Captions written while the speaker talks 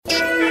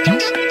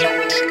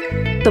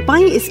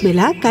तपाईँ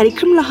यसबेला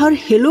कार्यक्रम लहर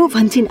हेलो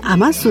भन्छिन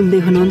आमा सुन्दै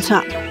हुनुहुन्छ।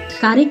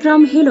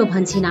 कार्यक्रम हेलो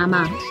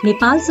भन्छिनामा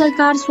नेपाल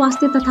सरकार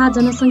स्वास्थ्य तथा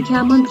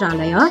जनसङ्ख्या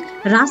मन्त्रालय,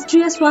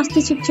 राष्ट्रिय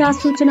स्वास्थ्य शिक्षा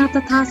सूचना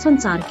तथा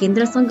सञ्चार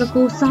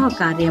केन्द्रसँगको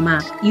सहकार्यमा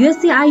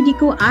USAID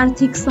को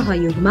आर्थिक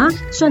सहयोगमा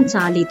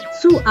सञ्चालित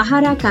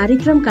सुआहारा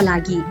कार्यक्रमका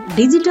लागि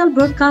डिजिटल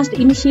ब्रोडकास्ट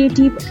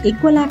इनिसिएटिभ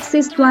इक्वल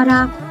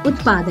एक्सेसद्वारा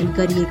उत्पादन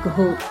गरिएको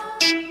हो।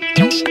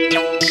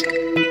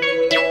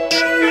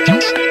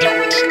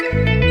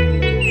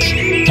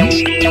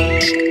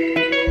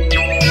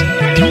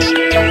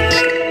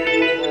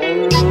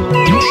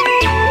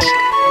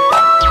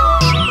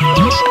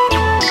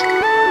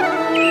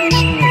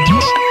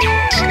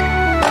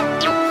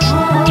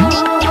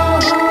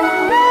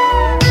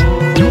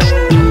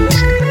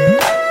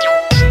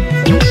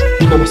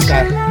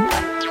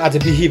 आज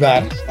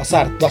बिहिबार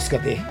असार 10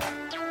 गते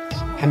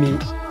हामी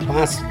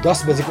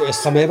 5:10 बजेको यस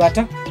समयबाट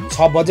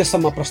 6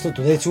 बजेसम्म प्रस्तुत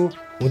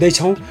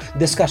हुँदैछौँ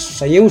देशका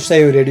सयौं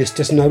रेडियो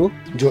स्टेसनहरू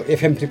जो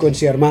FM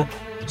फ्रिक्वेन्सीहरूमा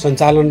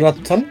सञ्चालनरत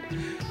छन्।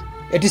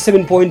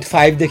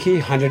 87.5 देखि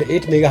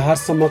 108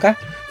 मेगाहर्जसम्मका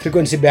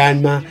फ्रिक्वेन्सी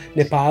ब्यान्डमा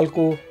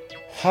नेपालको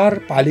हर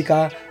पालिका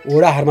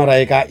वडाहरूमा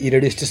रहेका यी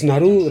रेडियो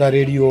स्टेसनहरू र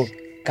रेडियो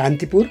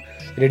कान्तिपुर,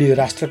 रेडियो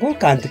राष्ट्रको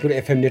कान्तिपुर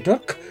FM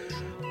नेटवर्क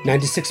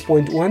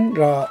 96.1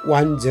 र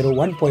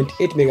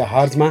 101.8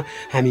 मेगाहर्जमा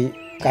हामी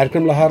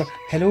कार्यक्रम लहर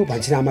हेलो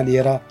भन्छिनामा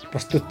लिएर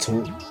प्रस्तुत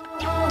छौँ।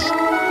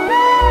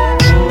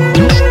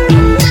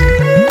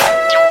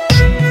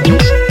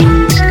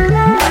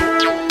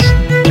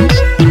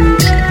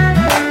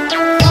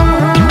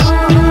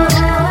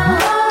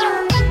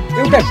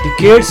 एउटा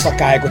डिकेड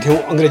सकाएको थियौँ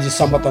अङ्ग्रेजी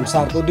सम्मत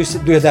अनुसारको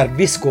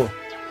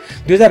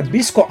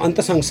 2020 को अन्त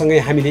सँगसँगै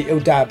हामीले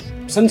एउटा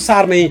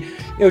संसारमै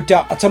एउटा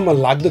अचम्म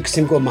लाग्दो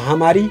किसिमको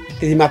महामारी,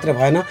 त्यति मात्र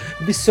भएन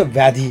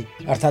विश्वव्याधि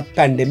अर्थात्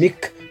पेन्डेमिक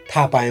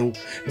थाहा पायौँ,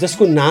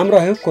 जसको नाम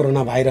रह्यो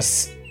कोरोना भाइरस।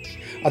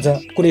 अझ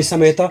कुनै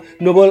समय त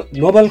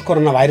नोबल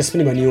कोरोना भाइरस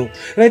पनि भनियो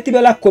र यति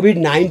बेला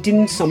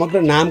कोभिड-19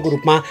 समग्र नामको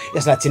रूपमा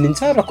यसलाई चिनिन्छ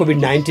र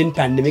कोभिड-19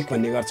 पेन्डेमिक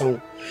भन्ने गर्छौँ।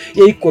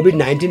 यही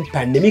कोभिड-19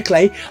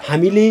 पेन्डेमिकलाई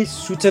हामीले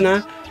सूचना,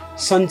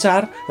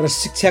 सञ्चार र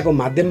शिक्षाको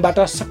माध्यमबाट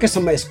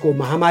सकेसम्म यसको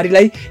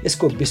महामारीलाई,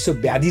 यसको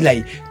विश्वव्याधिलाई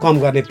कम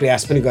गर्ने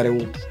प्रयास पनि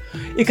गर्यौँ।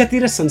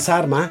 एकातिर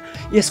संसारमा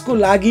यसको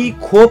लागि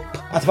खोप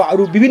अथवा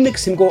अरू विभिन्न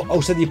किसिमको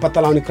औषधि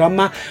पत्ता लगाउने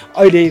क्रममा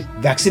अहिले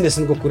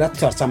भ्याक्सिनेसनको कुरा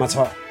चर्चामा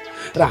छ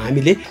र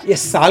हामीले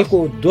यस सालको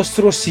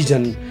दोस्रो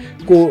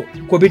सिजनको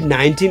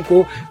कोभिड-19 को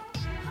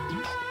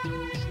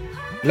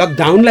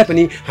लकडाउनलाई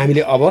पनि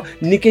हामीले अब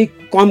निकै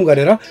कम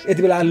गरेर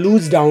यति बेला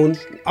लुज डाउन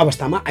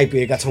अवस्थामा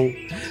आइपुगेका छौँ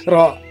र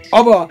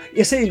अब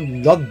यसै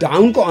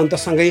लकडाउनको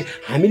अन्तसँगै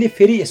हामीले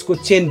फेरि यसको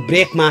चेन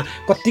ब्रेकमा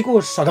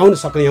कतिको सघाउन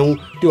सक्ने हौँ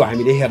त्यो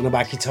हामीले हेर्न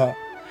बाँकी छ।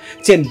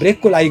 चेन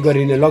ब्रेकको लागि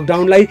गरिने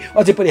लकडाउनलाई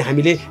अझै पनि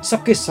हामीले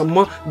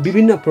सकेसम्म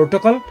विभिन्न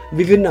प्रोटोकल,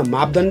 विभिन्न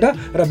मापदण्ड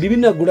र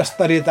विभिन्न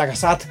गुणस्तरीयताका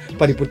साथ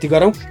परिपूर्ति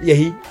गरौँ,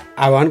 यही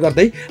आह्वान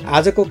गर्दै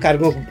आजको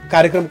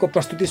कार्यक्रमको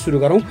प्रस्तुति सुरु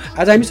गरौँ।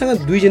 आज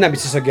हामीसँग दुईजना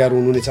विशेषज्ञहरू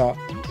हुनुहुनेछ।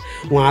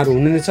 उहाँहरू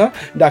हुनुहुनेछ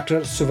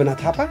डाक्टर सुभना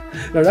थापा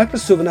र डाक्टर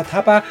सुभना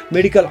थापा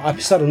मेडिकल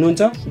अफिसर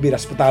हुनुहुन्छ वीर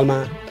अस्पतालमा।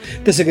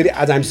 त्यसै गरी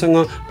आज हामीसँग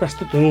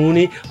प्रस्तुत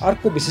हुनुहुने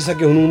अर्को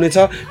विशेषज्ञ हुनुहुनेछ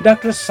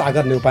डाक्टर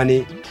सागर न्यौपाने।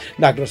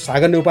 डाक्टर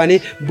सागर न्यौपाने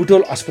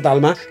बुटोल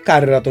अस्पतालमा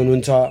कार्यरत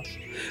हुनुहुन्छ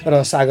र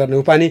सागर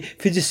न्यौपाने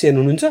फिजिसियन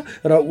हुनुहुन्छ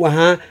र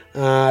उहाँ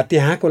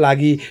त्यहाँको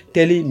लागि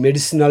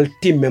टेलिमेडिसिनल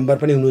टिम मेम्बर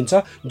पनि हुनुहुन्छ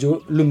जो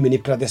लुम्बिनी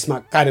प्रदेशमा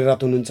कार्यरत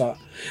हुनुहुन्छ।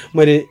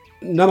 मैले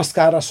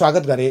नमस्कार र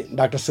स्वागत गरेँ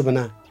डाक्टर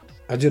सुभना।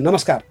 हजुर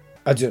नमस्कार।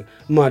 हजुर,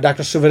 म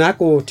डाक्टर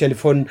सुभनाको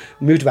टेलिफोन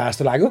म्युट भए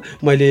जस्तो लाग्यो,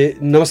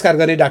 मैले नमस्कार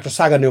गरेँ डाक्टर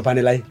सागर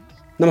न्यौपानेलाई।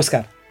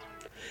 नमस्कार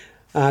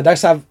डाक्टर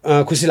साहब,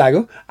 खुसी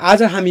लाग्यो।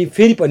 आज हामी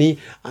फेरि पनि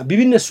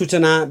विभिन्न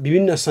सूचना,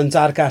 विभिन्न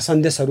सञ्चारका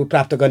सन्देशहरू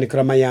प्राप्त गर्ने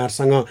क्रममा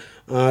यहाँहरूसँग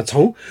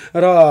छौँ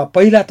र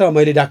पहिला त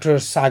मैले डाक्टर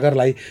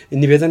सागरलाई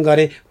निवेदन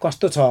गरेँ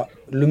कस्तो छ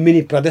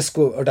लुम्बिनी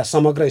प्रदेशको एउटा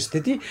समग्र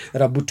स्थिति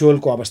र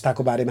बुटोलको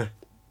अवस्थाको बारेमा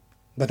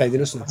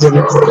बताइदिनुहोस् न।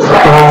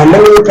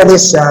 लुम्बिनी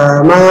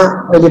प्रदेशमा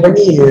अहिले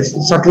पनि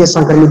सक्रिय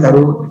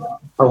सङ्क्रमितहरू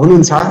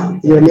हुनुहुन्छ।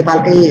 यो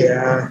नेपालकै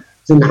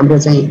जुन हाम्रो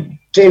चाहिँ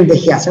ट्रेन्ड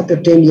देखिएको छ त्यो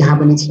ट्रेन्ड यहाँ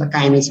पनि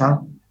कायमै छ।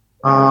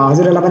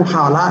 हजुरहरूलाई पनि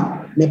थाहा होला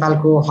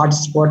नेपालको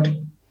हटस्पट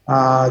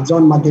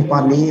जोन मध्ये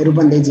पर्ने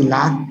रूपन्देही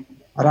जिल्ला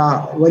र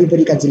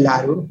वरिपरिका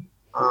जिल्लाहरू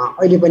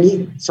अहिले पनि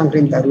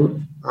सङ्क्रमितहरू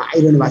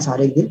आइरहनु भएको छ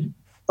हरेक दिन।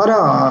 तर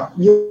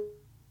यो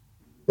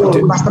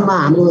वास्तवमा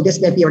हाम्रो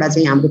देशव्यापी एउटा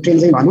चाहिँ हाम्रो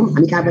ट्रेन्ड चाहिँ भनौँ,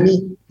 हामी कहाँ पनि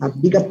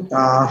विगत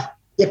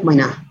एक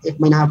महिना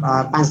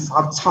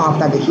 5-6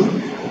 हप्तादेखि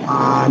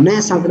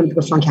नयाँ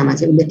सङ्क्रमितको सङ्ख्यामा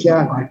चाहिँ उल्लेख्य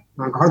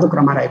घट्दो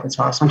क्रममा रहेको छ,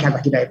 सङ्ख्या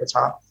घटिरहेको छ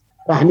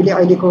र हामीले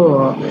अहिलेको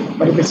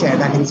परिप्रेक्ष्य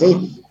हेर्दाखेरि चाहिँ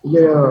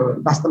यो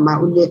वास्तवमा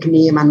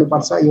उल्लेखनीय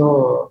मान्नुपर्छ, यो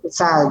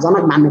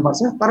उत्साहजनक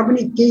मान्नुपर्छ। तर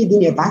पनि केही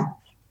दिन यता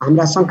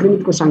हाम्रा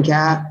सङ्क्रमितको सङ्ख्या,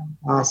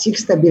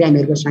 शिक्षित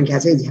बिरामीहरूको सङ्ख्या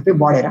चाहिँ झ्यापै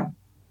बढेर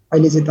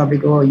अहिले चाहिँ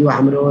तपाईँको यो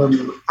हाम्रो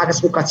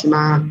आकस्मिक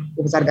कक्षमा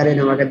उपचार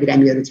गरिरहनुभएका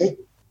बिरामीहरू चाहिँ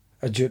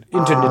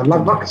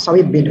लगभग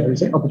सबै बेडहरू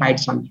चाहिँ अकुपाइड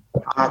छन्।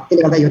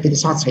 त्यसले गर्दा यो त्यति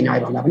सहज छैन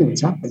भन्दा पनि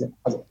हुन्छ। हजुर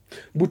हजुर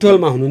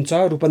बुटोलमा हुनुहुन्छ,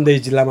 रूपन्देही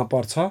जिल्लामा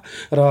पर्छ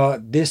र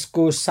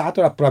देशको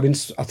 7वटा प्रोभिन्स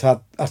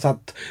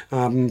अर्थात्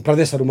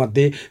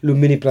प्रदेशहरूमध्ये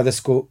लुम्बिनी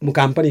प्रदेशको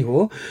मुकाम पनि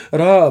हो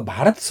र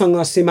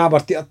भारतसँग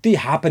सीमावर्ती अति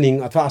ह्यापनिङ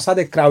अथवा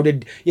असाध्यै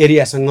क्राउडेड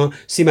एरियासँग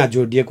सीमा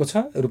जोडिएको छ।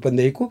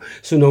 रूपन्देहीको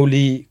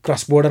सुनौली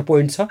क्रस बोर्डर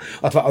पोइन्ट छ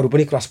अथवा अरू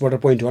पनि क्रस बोर्डर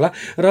पोइन्ट होला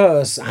र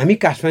हामी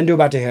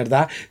काठमाडौँबाट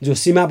हेर्दा जो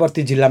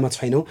सीमावर्ती जिल्लामा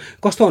छैनौँ,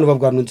 कस्तो अनुभव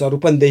गर्नुहुन्छ?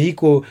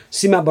 रूपन्देहीको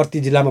सीमावर्ती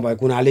जिल्लामा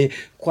भएको हुनाले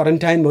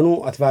क्वारेन्टाइन भनौँ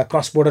अथवा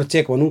क्रस बोर्डर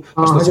चेक भनौँ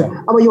कस्तो छ?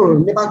 अब यो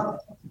नेपाल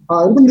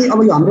रूपन्देही अब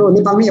यो हाम्रो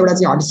नेपालमै एउटा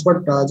चाहिँ हटस्पट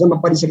जोनमा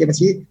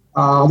परिसकेपछि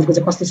हजुरको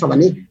चाहिँ कस्तो छ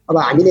भने अब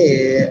हामीले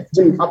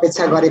जुन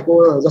अपेक्षा गरेको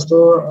जस्तो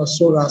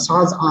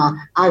सहज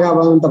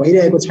आवागमन त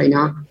भइरहेको छैन।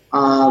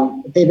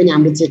 त्यही पनि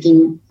हाम्रो चेकिङ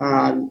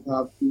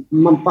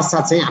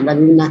पश्चात चाहिँ हाम्रा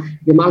विभिन्न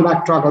यो मालवाहक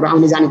ट्रकहरू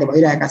आउने जाने त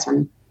भइरहेका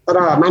छन्, तर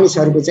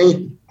मानिसहरूको चाहिँ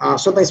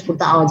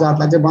स्वतःस्फूर्त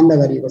आवाजातलाई चाहिँ बन्द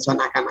गरिएको छ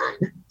नाकामा,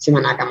 होइन, सीमा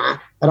नाकामा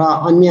र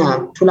अन्य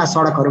ठुला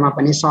सडकहरूमा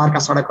पनि, सहरका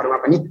सडकहरूमा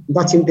पनि,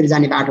 दक्षिणतिर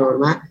जाने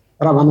बाटोहरूमा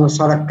र भनौँ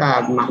सडकका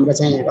हाम्रो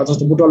चाहिँ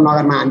जस्तो बुटोल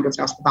नगरमा हाम्रो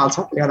चाहिँ अस्पताल छ,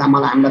 त्यसले गर्दा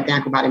हामीलाई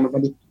त्यहाँको बारेमा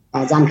पनि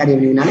जानकारी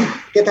हुने हुनाले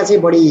त्यता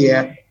चाहिँ बढी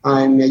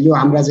यो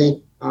हाम्रा चाहिँ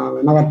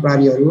नगर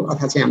प्रहरीहरू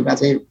अथवा चाहिँ हाम्रा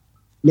चाहिँ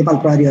नेपाल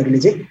प्रहरीहरूले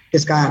चाहिँ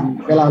त्यसका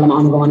बेला बेलामा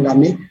अनुगमन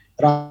गर्ने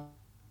र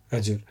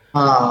हजुर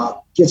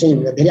त्यो चाहिँ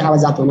धेरै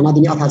आवाजात हुन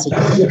नदिने अथवा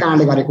चाहिँ के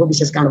कारणले गरेको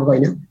विशेष कारण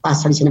होइन,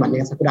 पास छ कि छैन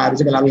भन्ने कुराहरू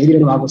चाहिँ बेला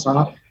हेरिरहनु भएको छ।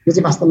 यो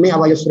चाहिँ वास्तवमै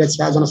अब यो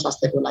सुरक्षा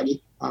जनस्वास्थ्यको लागि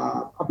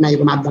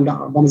अप्नाएको मापदण्ड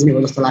बमोजिम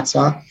हो जस्तो लाग्छ।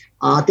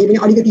 त्यही पनि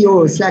अलिकति यो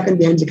स्ल्याकन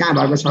बिहान चाहिँ कहाँ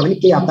भएको छ भने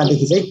केही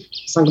हप्तादेखि चाहिँ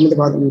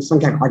सङ्क्रमितको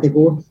सङ्ख्या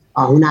घटेको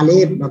हुनाले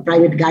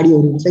प्राइभेट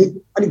गाडीहरू चाहिँ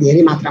अलिक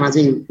धेरै मात्रामा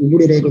चाहिँ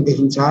बुढिरहेको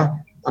देखिन्छ।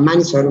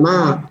 मानिसहरूमा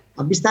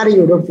बिस्तारै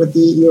यो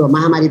रोगप्रति, यो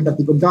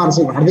महामारीप्रतिको डर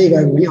चाहिँ घट्दै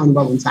गएको पनि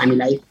अनुभव हुन्छ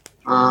हामीलाई।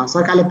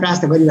 सरकारले प्रयास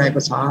त गरिरहेको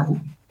छ,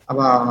 अब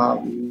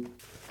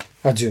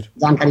हजुर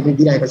जानकारी पनि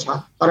दिइरहेको छ,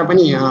 तर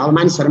पनि अब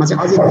मानिसहरूमा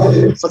चाहिँ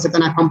अझै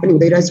सचेतना कम पनि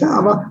हुँदै रहेछ।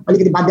 अब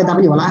अलिकति बाध्यता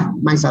पनि होला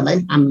मानिसहरूलाई,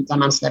 आम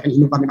जनमानसलाई पनि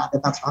हिँड्नुपर्ने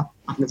बाध्यता छ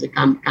आफ्नो चाहिँ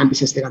काम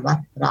विशेषले गर्दा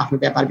र आफ्नो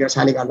व्यापार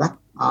व्यवसायले गर्दा।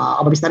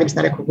 अब बिस्तारै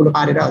बिस्तारै खुकुलो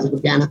पारेर हजुरको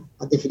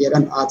बिहानदेखि लिएर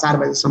 4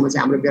 बजीसम्म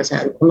चाहिँ हाम्रो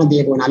व्यवसायहरू खोल्न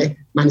दिएको हुनाले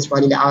मानिसको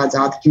अहिले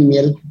आवाजात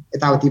किनमेल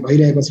यताउति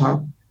भइरहेको छ।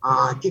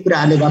 ती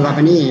कुराहरूले गर्दा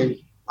पनि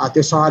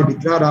त्यो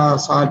सहरभित्र र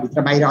सहरभित्र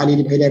बाहिर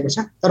अलिअलि भइरहेको छ,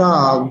 तर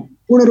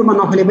पूर्ण रूपमा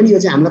नखोले पनि यो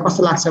चाहिँ हामीलाई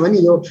कस्तो लाग्छ भने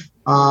यो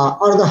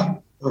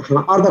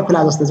अर्ध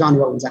खुला जस्तो चाहिँ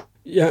अनुभव हुन्छ।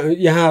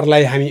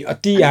 यहाँहरूलाई हामी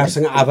अति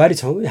यहाँहरूसँग आभारी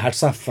छौँ,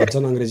 ह्याट्स अफ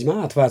भन्छन् अङ्ग्रेजीमा,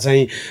 अथवा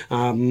चाहिँ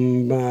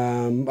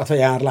अथवा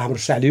यहाँहरूलाई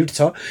हाम्रो स्याल्युट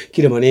छ,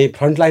 किनभने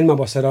फ्रन्टलाइनमा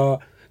बसेर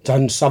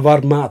झन्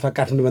सबरमा अथवा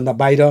काठमाडौँभन्दा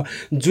बाहिर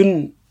जुन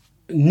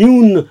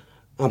न्यून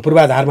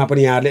पूर्वाधारमा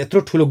पनि यहाँहरूले यत्रो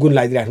ठुलो गुण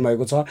लगाइदिइराख्नु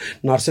भएको छ।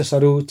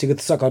 नर्सेसहरू,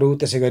 चिकित्सकहरू,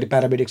 त्यसै गरी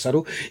प्यारामेडिक्सहरू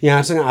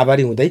यहाँसँग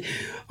आभारी हुँदै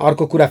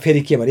अर्को कुरा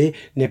फेरि के भने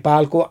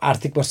नेपालको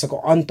आर्थिक वर्षको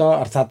अन्त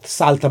अर्थात्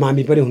साल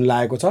तमामी पनि हुन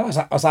लागेको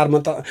छ। असार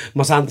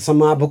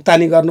मसान्तसम्म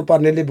भुक्तानी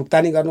गर्नुपर्नेले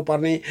भुक्तानी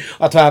गर्नुपर्ने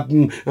अथवा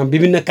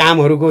विभिन्न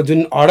कामहरूको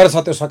जुन अर्डर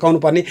छ त्यो सकाउनु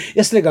पर्ने,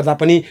 यसले गर्दा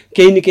पनि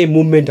केही न केही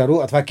मुभमेन्टहरू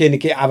अथवा केही न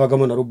केही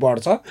आवागमनहरू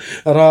बढ्छ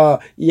र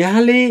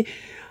यहाँले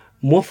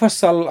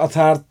मोफसल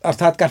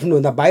अर्थात्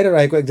काठमाडौँभन्दा बाहिर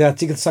रहेको एकजना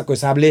चिकित्सकको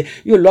हिसाबले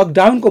यो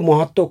लकडाउनको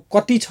महत्त्व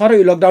कति छ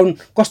र यो लकडाउन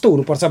कस्तो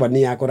हुनुपर्छ भन्ने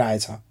यहाँको राय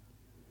छ?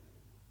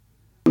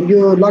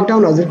 यो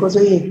लकडाउन हजुरको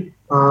चाहिँ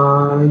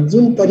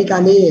जुन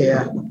तरिकाले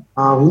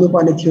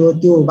हुनुपर्ने थियो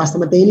त्यो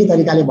वास्तवमा त्यही नै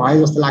तरिकाले भयो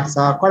जस्तो लाग्छ।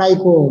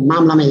 कडाइको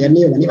मामलामा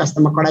हेर्ने हो भने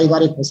वास्तवमा कडाइ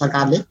गरेको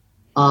सरकारले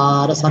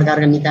र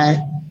सरकारका निकाय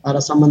र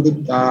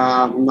सम्बन्धित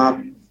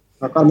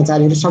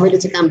कर्मचारीहरू सबैले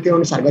चाहिँ काम त्यो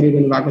अनुसार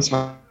गरिरहनु भएको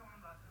छ।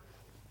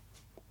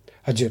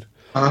 हजुर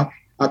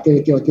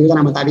त्यो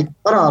योजना मुताबिक।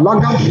 तर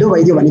लकडाउन ढिलो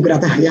भइदियो भन्ने कुरा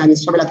त हामी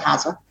सबैलाई थाहा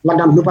छ।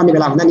 लकडाउन हुनुपर्ने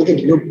बेलाभन्दा निकै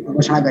ढिलो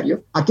घोषणा गरियो।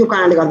 त्यो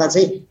कारणले गर्दा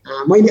चाहिँ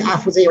मैले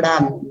आफू चाहिँ एउटा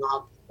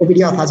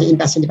ओपिडी अथवा चाहिँ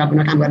इन्पेसेन्ट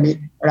डिपार्टमेन्टमा काम गर्ने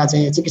एउटा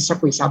चाहिँ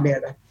चिकित्सकको हिसाबले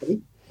हेर्दाखेरि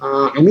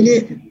हामीले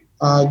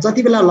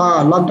जति बेला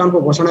लकडाउनको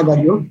घोषणा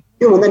गरियो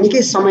त्योभन्दा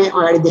निकै समय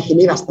अगाडिदेखि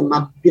नै वास्तवमा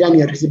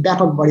बिरामीहरू चाहिँ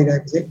व्यापक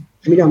बढिरहेको चाहिँ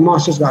हामीले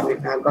महसुस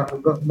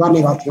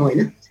गर्ने गर्थ्यौँ,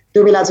 होइन।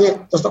 त्यो बेला चाहिँ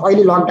जस्तो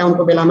अहिले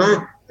लकडाउनको बेलामा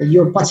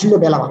यो पछिल्लो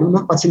बेला भनौँ न,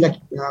 पछिल्लो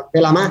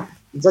बेलामा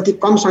जति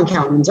कम सङ्ख्या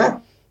हुनुहुन्छ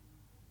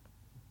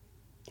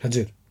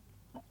हजुर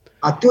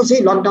त्यो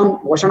चाहिँ लकडाउन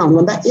घोषणा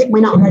हुनुभन्दा एक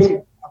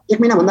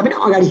महिनाभन्दा पनि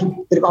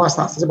अगाडितिरको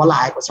अवस्था चाहिँ बल्ल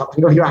आएको छ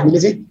भनेर हामीले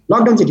चाहिँ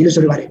लकडाउन चाहिँ ढिलो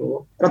सुरु गरेको हो।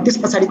 र त्यस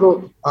पछाडिको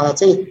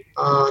चाहिँ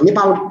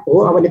नेपाल हो।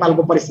 अब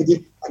नेपालको परिस्थिति,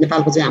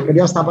 नेपालको चाहिँ हाम्रो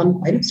व्यवस्थापन,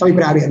 होइन, सबै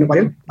कुराहरू हेर्नु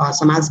पर्यो,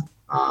 समाज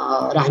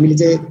र हामीले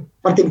चाहिँ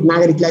प्रत्येक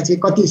नागरिकलाई चाहिँ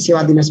कति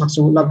सेवा दिन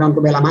सक्छौँ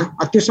लकडाउनको बेलामा।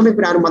 त्यो सबै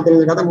कुराहरू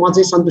मध्यनजर गर्दा म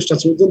चाहिँ सन्तुष्ट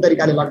छु। जुन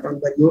तरिकाले लकडाउन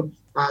गरियो,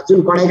 जुन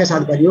कडाइका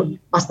साथ गरियो,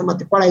 वास्तवमा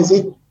त्यो कडाइ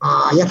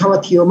चाहिँ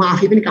यथावत थियो। म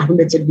आफै पनि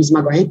काठमाडौँ एकचोटि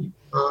बिचमा गएँ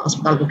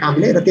अस्पतालको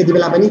कामले, र त्यति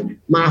बेला पनि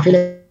म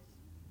आफैलाई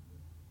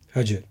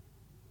हजुर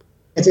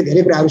चाहिँ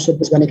धेरै कुराहरू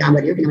सोधपुछ गर्ने काम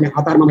गरियो, किनभने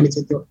हतारमा मैले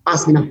चाहिँ त्यो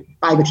पास दिन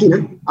पाएको थिइनँ।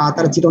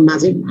 तर चितवनमा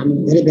चाहिँ हामी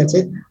धेरै बेर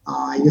चाहिँ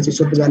यो चाहिँ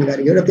सोधपुछ गर्ने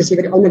गरियो र त्यसै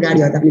गरी अन्य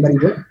गाडीहरू पनि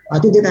गरिन्थ्यो।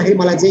 त्यो देख्दाखेरि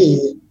मलाई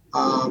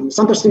चाहिँ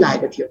सन्तुष्टि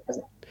लागेको थियो।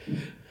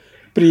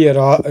 प्रिय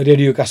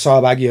रेडियोका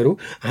सहभागीहरू,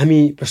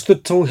 हामी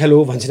प्रस्तुत छौँ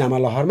हेलो भन्छिनामा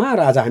लहरमा र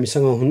आज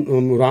हामीसँग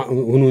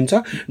हुनुहुन्छ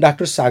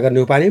डाक्टर सागर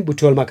न्यौपाने,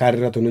 बुटवलमा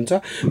कार्यरत हुनुहुन्छ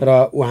र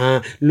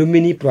उहाँ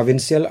लुम्बिनी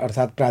प्रोभिन्सियल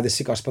अर्थात्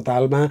प्रादेशिक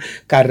अस्पतालमा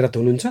कार्यरत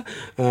हुनुहुन्छ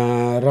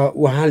र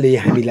उहाँले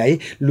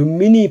हामीलाई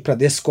लुम्बिनी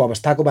प्रदेशको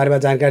अवस्थाको बारेमा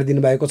जानकारी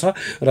दिनुभएको छ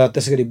र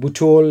त्यसै गरी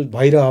बुटवल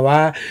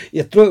भैरहवा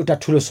यत्रो एउटा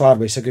ठुलो सहर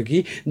भइसक्यो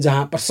कि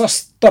जहाँ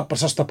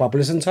प्रशस्त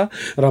पपुलेसन छ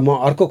र म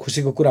अर्को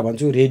खुसीको कुरा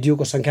भन्छु,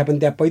 रेडियोको सङ्ख्या पनि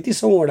त्यहाँ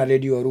 35औँवटा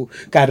रेडियोहरू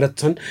कार्यरत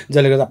छन्,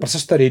 जसले गर्दा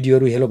प्रशस्त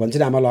रेडियोहरू हेलो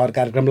भन्छिनामा लहर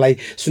कार्यक्रमलाई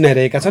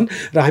सुनाइरहेका छन्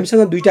र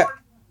हामीसँग दुईटा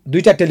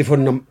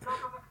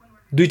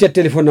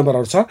टेलिफोन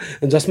नम्बरहरू छ,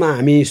 जसमा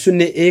हामी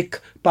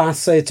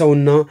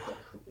 01-554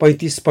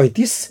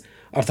 3535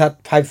 अर्थात्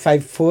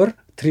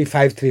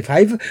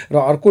 554-3535 र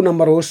अर्को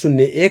नम्बर हो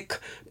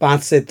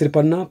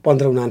 01-553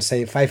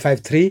 1579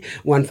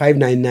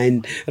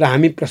 553-1599 र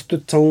हामी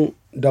प्रस्तुत छौँ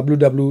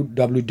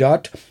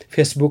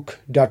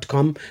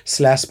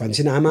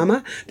www.facebook.com/भन्छिनामा।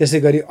 त्यसै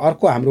गरी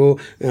अर्को हाम्रो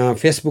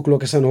फेसबुक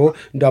लोकेसन हो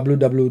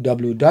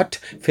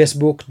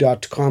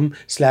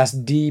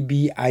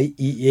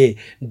www.facebook.com/dbiea,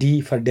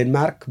 D for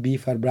Denmark, B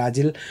for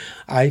Brazil,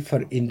 I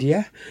for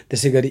India,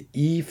 त्यसै गरी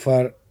E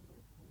for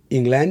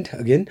England,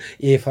 again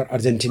A for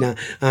Argentina.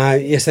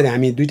 यसरी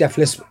हामी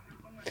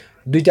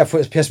दुईटा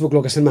फेसबुक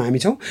लोकेसनमा हामी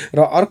छौँ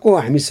र अर्को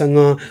हामीसँग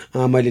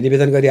मैले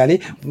निवेदन गरिहालेँ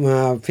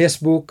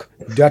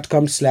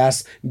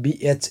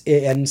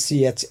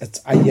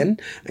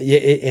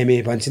facebook.com/BHANCHHINAAMA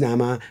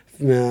भन्छिनामा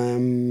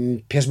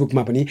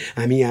फेसबुकमा पनि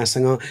हामी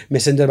यहाँसँग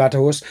मेसेन्जरबाट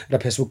होस् र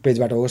फेसबुक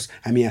पेजबाट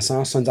होस् हामी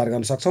यहाँसँग सञ्चार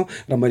गर्न सक्छौँ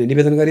र मैले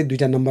निवेदन गरेँ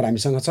दुईटा नम्बर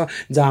हामीसँग छ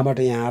जहाँबाट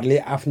यहाँहरूले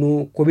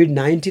आफ्नो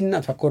कोभिड-19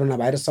 अथवा कोरोना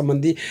भाइरस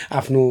सम्बन्धी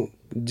आफ्नो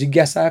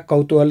जिज्ञासा,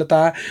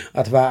 कौतूहलता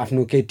अथवा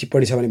आफ्नो केही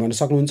टिप्पणी छ भने भन्न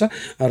सक्नुहुन्छ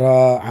र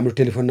हाम्रो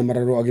टेलिफोन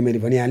नम्बरहरू अघि मैले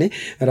भनिहालेँ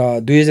र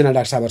दुईजना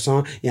डाक्टर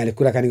साहबहरूसँग यहाँले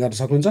कुराकानी गर्न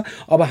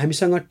सक्नुहुन्छ। अब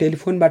हामीसँग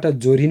टेलिफोनबाट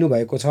जोडिनु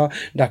भएको छ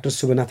डाक्टर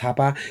सुबना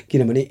थापा,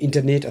 किनभने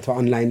इन्टरनेट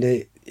अथवा अनलाइनले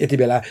यति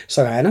बेला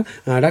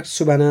सघाएन। डाक्टर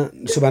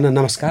सुबना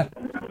नमस्कार।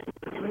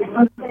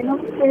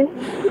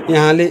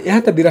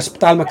 यहाँ त वीर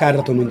अस्पतालमा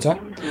कार्यरत हुनुहुन्छ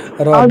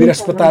र वीर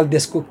अस्पताल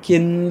देशको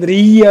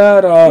केन्द्रीय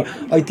र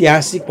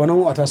ऐतिहासिक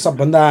भनौँ अथवा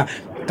सबभन्दा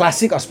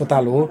क्लासिक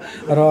अस्पताल हो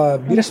र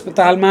वीर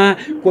अस्पतालमा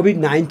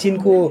कोभिड-19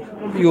 को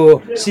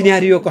यो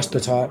सिनेरियो कस्तो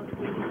छ?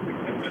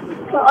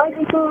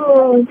 अहिलेको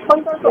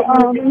पहिलाको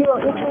यो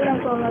एक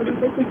महिनाको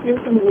अगाडिको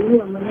सिचुएसन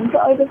हेऱ्यो भने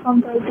चाहिँ अहिले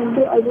कम्पेरिजन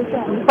चाहिँ अहिले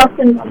चाहिँ हामी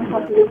सस्टेन गर्न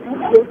सकेको छौँ।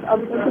 अब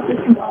जस्तो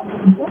पेसेन्ट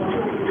आउनुहुन्छ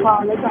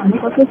उहाँहरूलाई चाहिँ हामी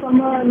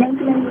कतिसम्म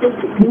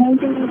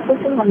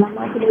 99% भन्दा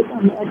माथिले चाहिँ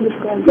हामी एडमिट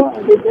गर्छ।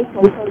 अहिले चाहिँ हेल्थ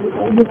सर्भिसहरू दिन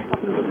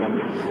सकेको छौँ।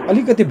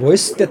 अलिकति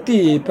भोइस त्यति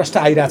प्रष्ट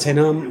आइरहेको छैन,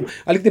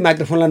 अलिकति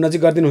माइक्रोफोनलाई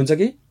नजिक गरिदिनुहुन्छ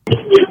कि?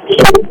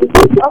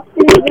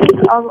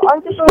 अब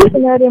अहिलेको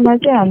सिनेरियोमा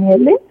चाहिँ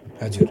हामीहरूले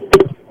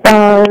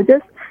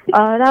जस्ट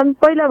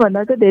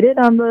पहिलाभन्दा चाहिँ धेरै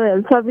राम्रो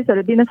हेल्थ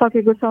सर्भिसहरू दिन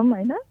सकेको छौँ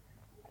होइन।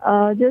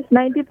 जस्ट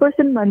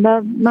 90% भन्दा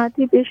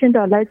माथि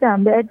पेसेन्टहरूलाई चाहिँ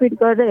हामीले एडमिट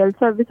गरेर हेल्थ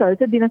सर्भिसहरू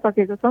चाहिँ दिन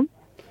सकेको छौँ।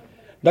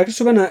 डाक्टर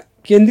सुबना,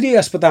 केन्द्रीय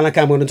अस्पतालमा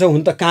काम गर्नुहुन्छ,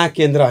 हुन त कहाँ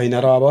केन्द्र होइन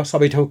र अब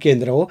सबै ठाउँ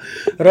केन्द्र हो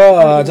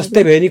र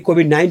जस्तै भयो नि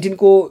कोभिड-19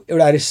 को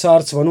एउटा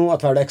रिसर्च भनौँ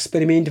अथवा एउटा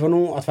एक्सपेरिमेन्ट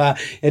भनौँ अथवा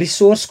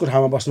रिसोर्सको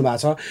ठाउँमा बस्नु भएको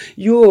छ।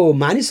 यो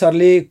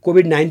मानिसहरूले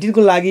कोभिड-19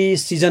 को लागि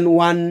सिजन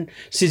 1,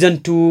 सिजन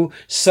 2,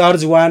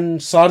 सर्ज 1,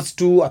 सर्ज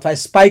 2 अथवा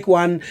स्पाइक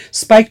 1,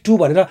 स्पाइक 2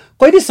 भनेर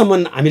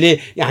कहिलेसम्म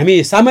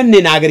हामी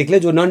सामान्य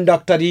नागरिकले जो नन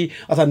डक्टरी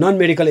अथवा नन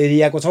मेडिकल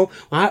एरियाको छौँ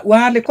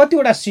उहाँहरूले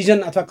कतिवटा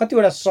सिजन अथवा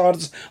कतिवटा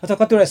सर्ज अथवा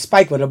कतिवटा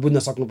स्पाइक भनेर बुझ्न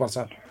सक्नुपर्छ?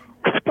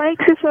 स्पाइक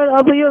चाहिँ सर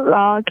अब यो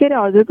के अरे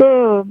हजुरको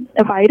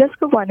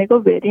भाइरसको भनेको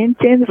भेरिएन्ट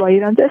चेन्ज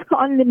भइरहन्छ, यसको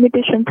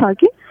अनलिमिटेसन छ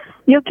कि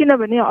यो,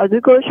 किनभने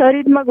हजुरको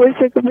शरीरमा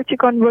गइसकेपछि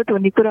कन्भर्ट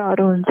हुने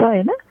कुराहरू हुन्छ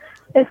होइन।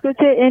 यसको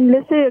चाहिँ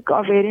एन्डलेसै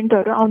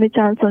भेरिएन्टहरू आउने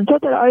चान्स हुन्छ,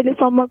 तर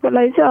अहिलेसम्मको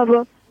लागि चाहिँ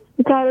अब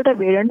 4वटा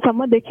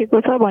भेरिएन्टसम्म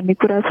देखेको छ भन्ने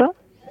कुरा छ।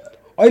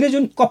 अहिले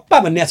जुन कप्पा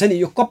भन्ने छ नि,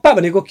 यो कप्पा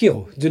भनेको के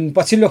हो? जुन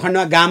पछिल्लो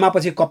खण्डमा गामा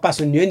पछि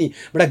कप्पा सुन्नियो नि,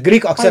 एउटा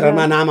ग्रिक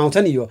अक्षरहरूमा नाम आउँछ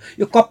नि, यो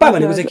कप्पा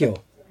भनेको चाहिँ के हो?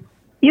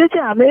 यो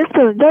चाहिँ हाम्रो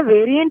यस्तो हुन्छ,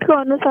 भेरिएन्टको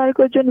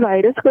अनुसारको जुन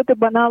भाइरसको त्यो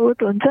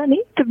बनावट हुन्छ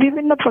नि त्यो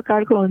विभिन्न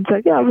प्रकारको हुन्छ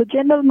कि। अब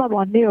जेनरलमा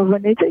भन्ने हो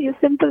भने चाहिँ यो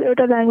सिम्पल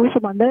एउटा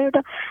ल्याङ्ग्वेज भन्दा एउटा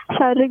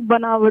शारीरिक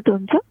बनावट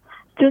हुन्छ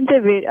जुन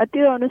चाहिँ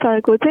त्यो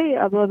अनुसारको चाहिँ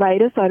अब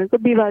भाइरसहरूको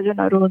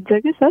विभाजनहरू हुन्छ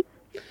कि सर।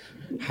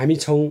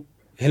 हामी छौँ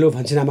हेलो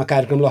भन्छिनामा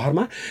कार्यक्रम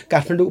लहरमा,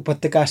 काठमाडौँ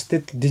उपत्यका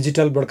स्थित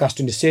डिजिटल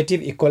ब्रोडकास्ट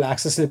इनिसिएटिभ इक्वल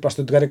एक्सेसले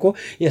प्रस्तुत गरेको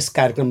यस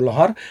कार्यक्रम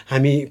लहर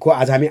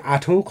आज हामी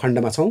 8औं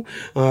खण्डमा छौँ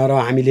र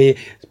हामीले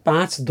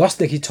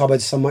 5:10 6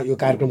 बजीसम्म यो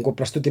कार्यक्रमको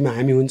प्रस्तुतिमा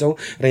हामी हुन्छौँ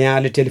र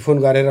यहाँले टेलिफोन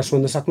गरेर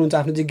सोध्न सक्नुहुन्छ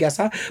आफ्नो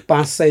जिज्ञासा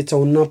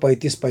 554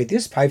 35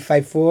 35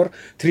 554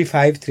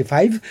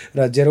 3535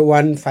 र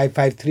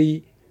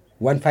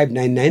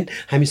 01-553-1599।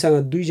 हामीसँग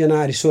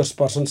दुईजना रिसोर्स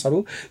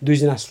पर्सन्सहरू,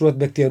 दुईजना स्रोत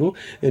व्यक्तिहरू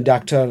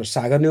डाक्टर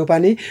सागर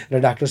न्यौपाने र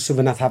डाक्टर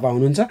सुबना थापा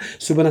हुनुहुन्छ।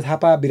 सुबना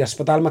थापा वीर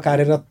अस्पतालमा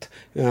कार्यरत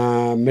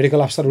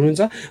मेडिकल अफसर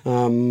हुनुहुन्छ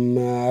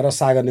र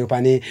सागर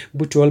न्यौपाने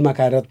बुटवलमा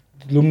कार्यरत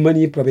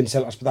लुम्बिनी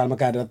प्रोभिन्सियल अस्पतालमा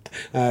कार्यरत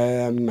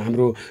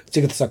हाम्रो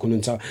चिकित्सक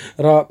हुनुहुन्छ।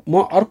 र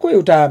म अर्को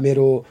एउटा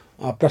मेरो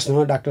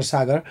प्रश्न डाक्टर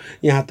सागर,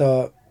 यहाँ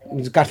त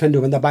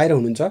काठमाडौँभन्दा बाहिर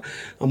हुनुहुन्छ।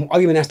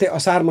 अघि भने जस्तै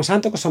असार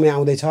मसान्तको समय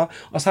आउँदैछ,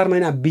 असार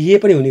महिना बिहे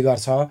पनि हुने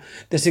गर्छ।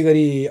 त्यसै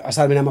गरी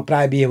असार महिनामा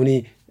प्राय बिहे हुने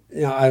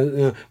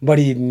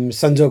बढी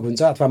संयोग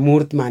हुन्छ अथवा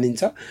मुहुर्त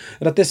मानिन्छ।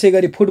 र त्यसै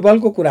गरी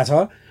फुटबलको कुरा छ,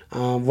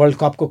 वर्ल्ड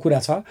कपको कुरा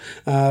छ।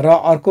 र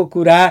अर्को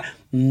कुरा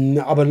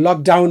अब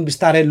लकडाउन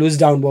बिस्तारै लुज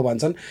डाउन भयो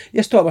भन्छन्।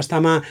 यस्तो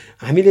अवस्थामा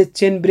हामीले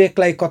चेन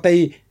ब्रेकलाई कतै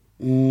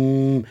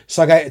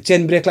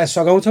चेन ब्रेकलाई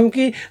सघाउँछौँ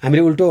कि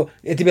हामीले उल्टो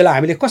यति बेला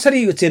हामीले कसरी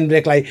यो चेन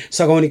ब्रेकलाई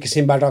सघाउने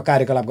किसिमबाट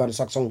कार्यकलाप गर्न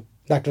सक्छौँ?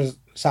 डाक्टर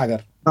सागर।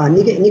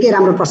 निकै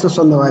राम्रो प्रश्न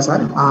सोध्नुभयो सर,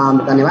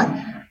 धन्यवाद।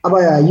 अब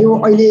यो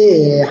अहिले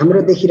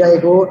हाम्रो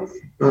देखिरहेको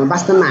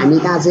वास्तवमा हामी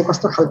कहाँ चाहिँ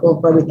कस्तो खालको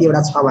प्रवृत्ति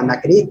एउटा छ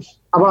भन्दाखेरि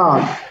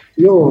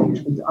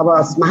अब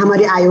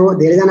महामारी आयो,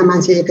 धेरैजना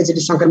मान्छे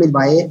एकैचोटि सङ्क्रमित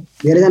भए,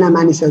 धेरैजना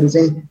मानिसहरू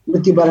चाहिँ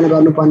मृत्युवरण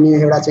गर्नुपर्ने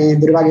एउटा चाहिँ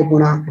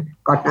दुर्भाग्यपूर्ण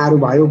घटनाहरू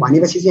भयो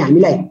भनेपछि चाहिँ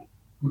हामीलाई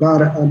डर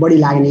बढी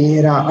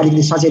लाग्ने र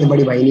अलिकति सचेत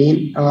बढी भइने,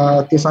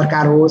 त्यो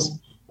सरकार होस्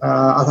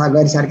अथवा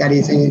गैर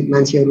सरकारी चाहिँ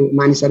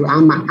मानिसहरू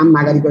आम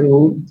नागरिकहरू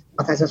हुन्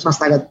अथवा चाहिँ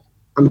संस्थागत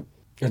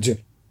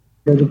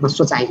रूपमा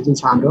सोचाइ जुन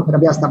छ हाम्रो र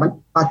व्यवस्थापन,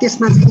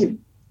 त्यसमा चाहिँ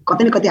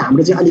कतै न कतै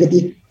हाम्रो चाहिँ अलिकति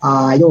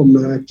यो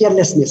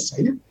केयरलेसनेस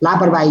होइन,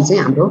 लापरवाही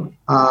चाहिँ हाम्रो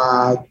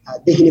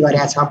देखिने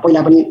गरेको छ।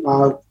 पहिला पनि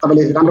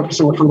तपाईँले राम्रो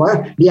प्रसङ्ग उठाउनुभयो,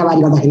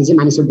 बिहाबारी गर्दाखेरि चाहिँ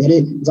मानिसहरू धेरै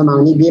जम्मा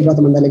हुने, बिहे व्रत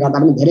बन्धनले गर्दा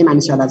पनि धेरै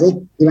मानिसहरूलाई चाहिँ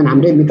इभन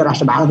हाम्रै मित्र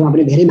राष्ट्र भारतमा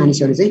पनि धेरै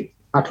मानिसहरू चाहिँ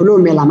ठुलो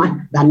मेलामा,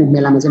 धार्मिक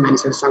मेलामा चाहिँ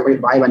मानिसहरू सङ्क्रमित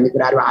भयो भन्ने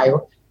कुराहरू आयो।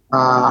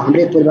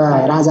 हाम्रै पूर्व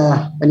राजा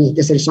पनि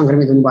त्यसरी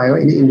सङ्क्रमित हुनुभयो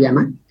होइन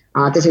इन्डियामा।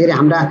 त्यसै गरी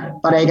हाम्रा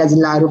तराईका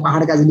जिल्लाहरू,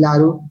 पहाडका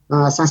जिल्लाहरू,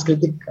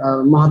 सांस्कृतिक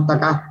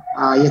महत्त्वका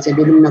यो चाहिँ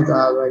विभिन्न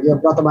यो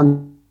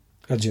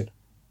व्रतबन्ध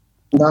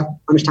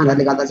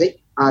अनुष्ठानहरूले गर्दा चाहिँ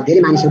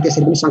धेरै मानिसहरू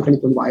त्यसरी पनि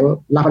सङ्क्रमित हुनुभयो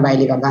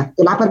लापरवाहीले गर्दा।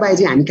 त्यो लापरवाही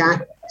चाहिँ हामी कहाँ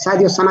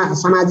सायद यो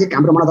सामाजिक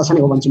हाम्रो मनोदशा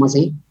नै हो भन्छु म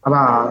चाहिँ। अब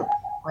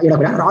एउटा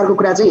कुरा र अर्को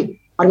कुरा चाहिँ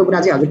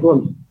हजुरको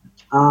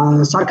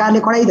सरकारले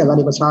कडाइ त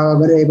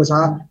गरिरहेको छ,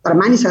 तर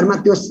मानिसहरूमा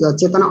त्यो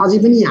चेतना अझै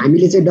पनि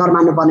हामीले चाहिँ डर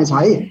मान्नुपर्ने छ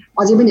है।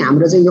 अझै पनि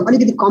हाम्रो चाहिँ यो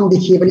अलिकति कम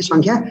देखिए पनि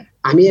सङ्ख्या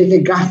हामीले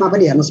ग्राफमा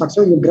पनि हेर्न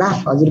सक्छौँ। यो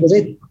ग्राफ हजुरको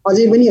चाहिँ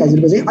अझै पनि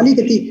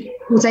अलिकति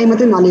उचाइ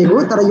मात्रै नलिएको,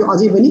 तर यो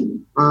अझै पनि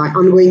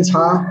अनगोइङ छ।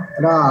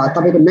 र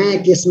तपाईँको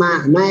नयाँ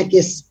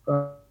केस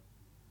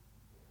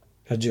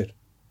हजुर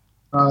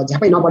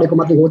झ्यापै नबढेको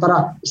मात्रै हो, तर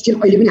स्टिल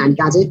अहिले पनि हामी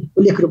कहाँ चाहिँ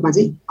उल्लेख रूपमा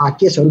चाहिँ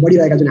केसहरू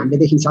बढिरहेका जुन हामीले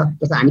देखिन्छ।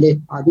 जस्तो हामीले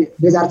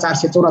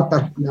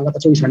 2474 गत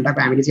 24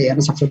 घण्टाको हामीले चाहिँ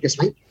हेर्न सक्छौँ।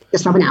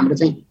 त्यसमा पनि हाम्रो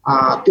चाहिँ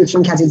त्यो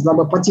सङ्ख्या चाहिँ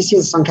लगभग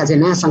 2500 सङ्ख्या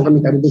चाहिँ नयाँ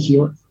सङ्क्रमितहरू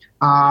देखियो।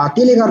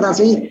 त्यसले गर्दा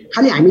चाहिँ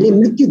खालि हामीले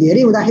मृत्यु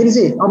धेरै हुँदाखेरि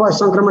चाहिँ अब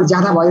सङ्क्रमण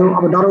ज्यादा भयो,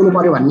 अब डराउनु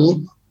पर्यो भन्ने,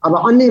 अब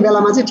अन्य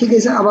बेलामा चाहिँ ठिकै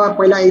छ। अब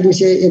पहिला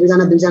 1-200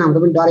 1जना 2जना हुँदा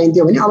पनि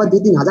डराइन्थ्यो भने अब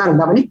 2-3 हजार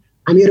हुँदा पनि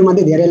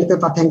हामीहरूमध्ये धेरैले त्यो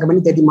तथ्याङ्क पनि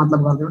त्यति मतलब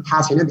गर्दैन,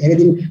 थाहा छैन। धेरै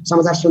दिन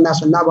समाचार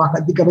सुन्दा अब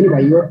दिक्क पनि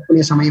भइयो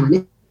कुनै समय भने।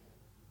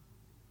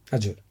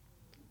 हजुर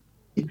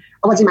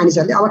अब चाहिँ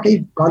मानिसहरूले अब केही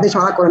गर्दैछ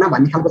होला कोरोना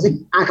भन्ने खालको चाहिँ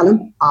आकलन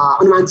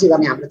अनुमान चाहिँ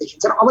गर्ने हाम्रो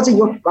देखिन्छ। र अब चाहिँ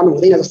यो गर्नु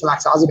हुँदैन जस्तो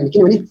लाग्छ अझै पनि,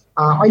 किनभने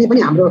अहिले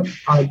पनि हाम्रो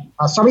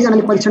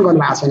सबैजनाले परीक्षण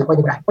गर्नुभएको छैन।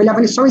 पहिला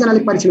पनि सबैजनाले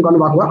परीक्षण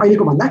गर्नुभएको भए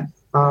अहिलेको भन्दा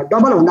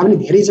डबल भन्दा पनि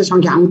धेरै चाहिँ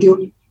सङ्ख्या आउँथ्यो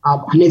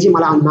भन्ने चाहिँ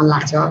मलाई अनुमान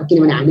लाग्छ।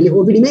 किनभने हामीले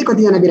ओपिडीमै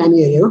कतिजना बिरामी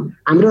हेऱ्यौँ।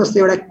 हाम्रो जस्तो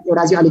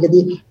एउटा चाहिँ अलिकति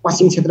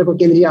पश्चिम क्षेत्रको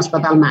केन्द्रीय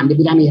अस्पतालमा हामीले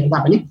बिरामी हेर्दा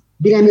पनि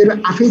बिरामीहरू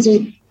आफै चाहिँ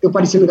त्यो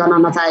परीक्षण गर्न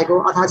नचाहेको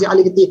अथवा चाहिँ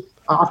अलिकति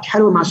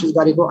अप्ठ्यारो महसुस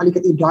गरेको,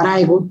 अलिकति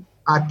डराएको,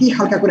 ती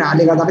खालका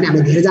कुराहरूले गर्दा पनि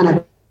हामीले धेरैजना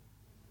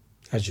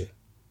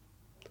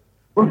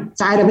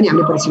चाहेर पनि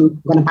हामीले परीक्षण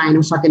गर्न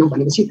पाएनौँ, सकेनौँ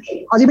भनेपछि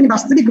अझै पनि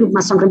वास्तविक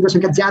रूपमा सङ्क्रमितको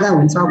सङ्ख्या ज्यादा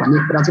हुन्छ भन्ने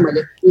कुरा चाहिँ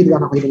मैले उम्मेद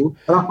गर्न खोजेको हुँ।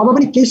 र अब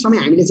पनि केही समय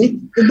हामीले चाहिँ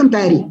एकदम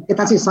तयारी,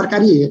 यता चाहिँ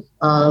सरकारी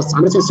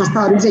हाम्रो चाहिँ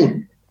संस्थाहरू चाहिँ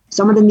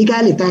सम्बन्धित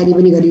निकायले तयारी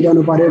पनि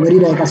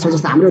गरिरहेका छौँ।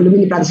 जस्तो हाम्रो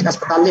लुम्बिनी प्रादेशिक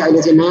अस्पतालले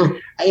अहिले चाहिँ नयाँ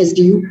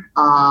एसडियू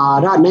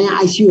र नयाँ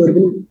आइसियूहरू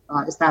पनि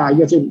यस्ता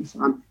यो चाहिँ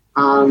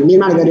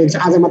निर्माण गरिरहेको छ।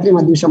 आज मात्रै म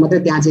दिउँसो मात्रै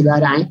त्यहाँ चाहिँ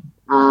गएर आएँ।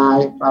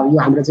 यो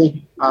हाम्रो चाहिँ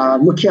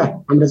मुख्य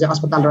हाम्रो चाहिँ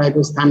अस्पताल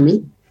रहेको स्थानमै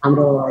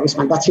हाम्रो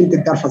यसमा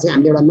दक्षिणतर्फ चाहिँ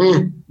हामीले एउटा नयाँ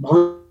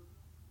भवन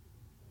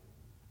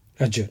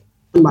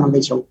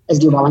बनाउँदैछौँ,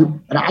 एसडियू भवन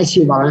र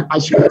आइसियू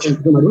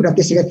रुमहरू। र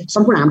त्यसै गरी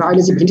सम्पूर्ण हाम्रो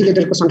अहिले चाहिँ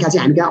भेन्टिलेटरको सङ्ख्या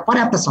चाहिँ हामी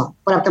पर्याप्त छ।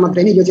 पर्याप्त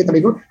मात्रै नै, यो चाहिँ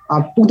तपाईँको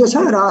पुग्दो छ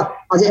र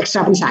अझै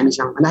एक्स्ट्रा पनि छ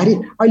हामीसँग भन्दाखेरि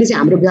अहिले चाहिँ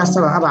हाम्रो व्यवस्था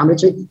अब हाम्रो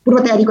चाहिँ पूर्व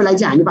तयारीको लागि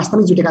चाहिँ हामी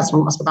वास्तवमै जुटेका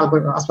छौँ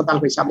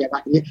अस्पतालको हिसाबले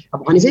हेर्दाखेरि।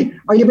 भने चाहिँ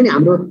अहिले पनि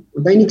हाम्रो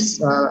दैनिक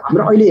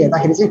हाम्रो अहिले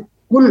हेर्दाखेरि चाहिँ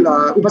कुल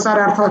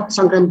उपचारार्थ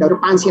सङ्क्रमितहरू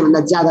 500 भन्दा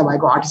ज्यादा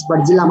भएको हटस्पट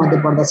जिल्लामध्ये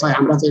पर्दछ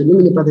हाम्रा चाहिँ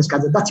लुम्बिनी प्रदेशका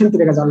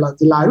दक्षिणतिरका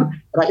जिल्लाहरू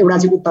र एउटा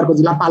चाहिँ उत्तरको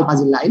जिल्ला पाल्पा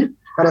जिल्ला होइन।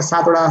 तर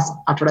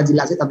 7-8वटा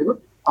जिल्ला चाहिँ तपाईँको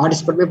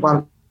हटस्पटमै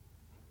पर्छ।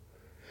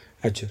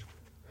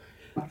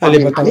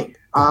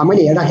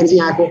 मैले हेर्दाखेरि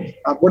चाहिँ यहाँको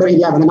बोर्डर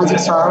एरियाभन्दा नजिक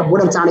छ,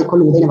 बोर्डर चाँडै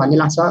खोल्नु हुँदैन भन्ने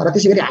लाग्छ। र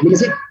त्यसै गरी हामीले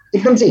चाहिँ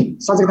एकदम चाहिँ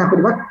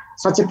सजगतापूर्वक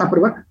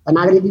सचेततापूर्वक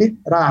नागरिकले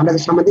र हाम्रा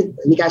सम्बन्धित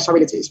निकाय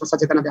सबैले चाहिँ यसमा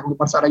सचेतना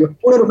देखाउनुपर्छ र यो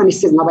पूर्ण रूपमा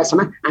निश्चित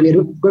नभएसम्म हामीहरू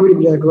कोभिड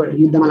विरुद्धको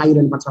युद्धमा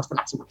लागिरहनुपर्छ जस्तो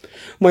लाग्छ।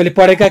 मैले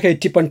पढेका केही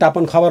टिप्पण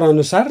टापन खबर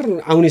अनुसार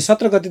आउने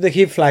 17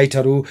 गतेदेखि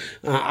फ्लाइटहरू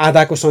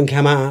आधाको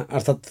सङ्ख्यामा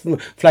अर्थात्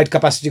फ्लाइट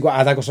क्यापासिटीको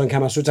आधाको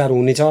सङ्ख्यामा सुचारू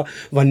हुनेछ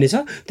भन्ने छ।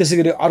 त्यसै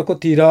गरी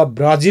अर्कोतिर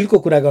ब्राजिलको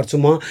कुरा गर्छु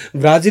म।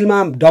 ब्राजिलमा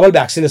डबल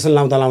भ्याक्सिनेसन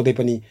लाउँदै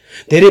पनि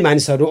धेरै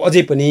मानिसहरू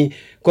अझै पनि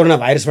कोरोना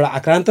भाइरसबाट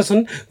आक्रान्त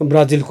छन्।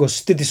 ब्राजिलको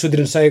स्थिति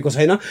सुध्रिन सकेको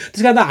छैन।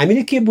 त्यस कारण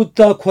हामीले के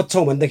बुझ्न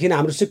खोज्छौँ भनेदेखि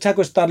हाम्रो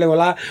शिक्षाको स्तरले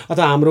होला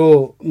अथवा हाम्रो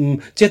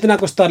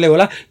चेतनाको स्तरले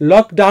होला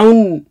लकडाउन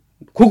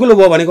खुकुलो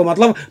भयो भनेको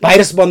मतलब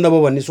भाइरस बन्द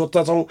भयो भन्ने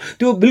सोच्छौँ।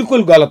 त्यो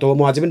बिल्कुल गलत हो।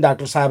 म अझै पनि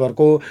डाक्टर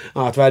साहबहरूको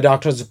अथवा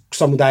डाक्टर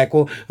समुदायको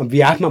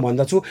बिहाफमा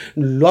भन्दछु,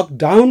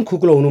 लकडाउन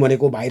खुकुलो हुनु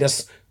भनेको भाइरस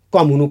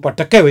कम हुनु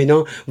पटक्कै होइन।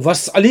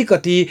 बस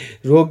अलिकति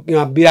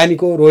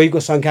रोगीको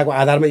सङ्ख्याको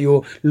आधारमा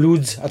यो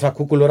लुज अथवा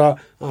खुकुलो र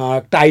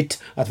टाइट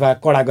अथवा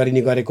कडा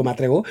गरिने गरेको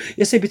मात्रै हो।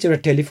 यसैबिच एउटा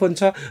टेलिफोन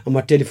छ, म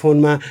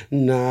टेलिफोनमा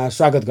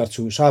स्वागत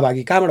गर्छु।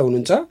 सहभागी कहाँबाट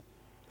हुनुहुन्छ?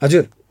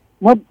 हजुर,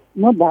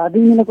 म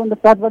धादिङ मिनकोण्ड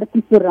 7 बाट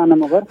किशोर राणा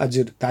मगर।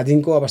 हजुर,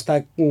 धादिङको अवस्था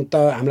त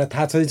हामीलाई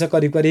थाहा छ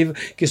करिब करिब।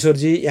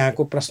 किशोरजी,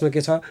 यहाँको प्रश्न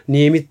के छ?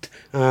 नियमित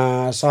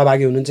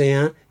सहभागी हुनुहुन्छ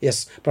यहाँ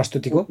यस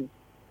प्रस्तुतिको।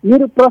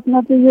 मेरो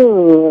प्रश्न चाहिँ यो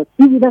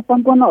सुविधा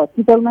सम्पन्न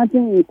हस्पिटलमा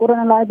चाहिँ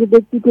कोरोना लागेको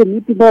व्यक्तिको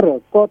मृत्यु दर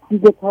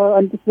कतिको छ,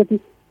 अनि त्यसपछि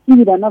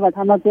सुविधा नभएको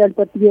ठाउँमा चाहिँ अलिक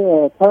कति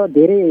छ,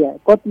 धेरै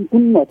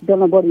कुन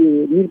हस्पिटलमा बढी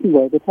मृत्यु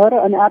भएको छ र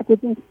अनि अर्को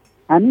चाहिँ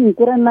हामी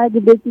कोरोना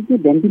लागेको व्यक्ति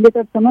चाहिँ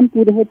भेन्टिलेटरसम्म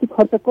पुर्याएको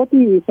खर्च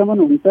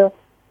कतिसम्म हुन्छ?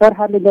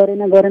 सरकारले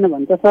गरेन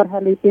भन्छ,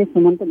 सरकारले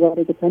त्यससम्म त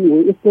गरेको छैन हो।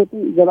 यसको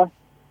चाहिँ जवाफ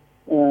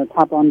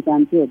थाहा पाउन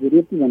चाहन्छु हजुर।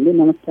 यति भन्दै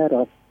नमस्कार।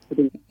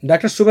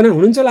 डाक्टर सुबना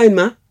हुनुहुन्छ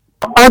लाइनमा?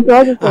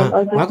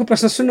 उहाँको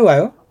प्रश्न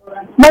सुन्नुभयो?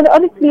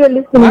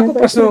 उहाँको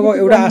प्रश्नको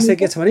एउटा आशय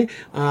के छ भने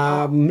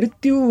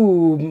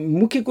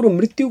मुख्य कुरो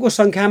मृत्युको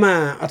सङ्ख्यामा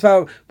अथवा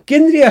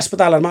केन्द्रीय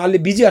अस्पतालहरूमा अलि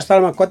बिजी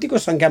अस्पतालमा कतिको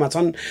सङ्ख्यामा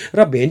छन्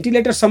र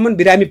भेन्टिलेटरसम्म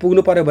बिरामी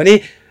पुग्नु पर्यो भने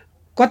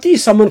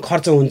कतिसम्म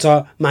खर्च हुन्छ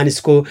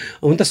मानिसको?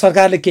 हुन त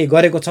सरकारले के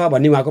गरेको छ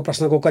भन्ने उहाँको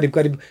प्रश्नको करिब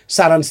करिब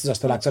सारांश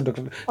जस्तो लाग्छ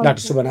डाक्टर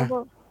सुबना।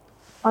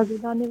 हजुर,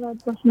 धन्यवाद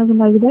प्रश्नको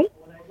लागि भाइ।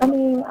 अनि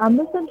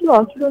हाम्रो सेन्ट्रल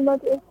हस्पिटलमा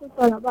चाहिँ यस्तो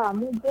छ, अब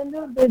हाम्रो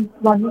जेनरल बेड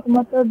भन्नुको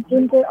मतलब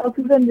जुन चाहिँ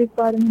अक्सिजन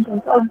रिक्वायरमेन्ट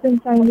हुन्छ, अक्सिजन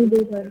चाहिने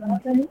बेडहरू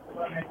हुन्छ नि,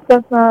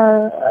 जसमा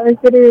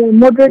के अरे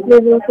मोडरेट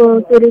लेभलको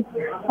के अरे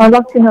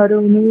लक्षणहरू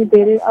हुने,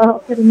 धेरै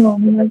अप्ठ्यारो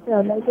नहुने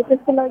मान्छेहरूलाई चाहिँ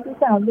त्यसको लागि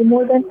चाहिँ हामीले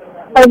मोर देन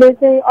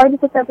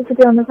अहिलेको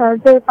क्यापेसिटी अनुसार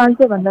चाहिँ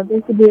 500 भन्दा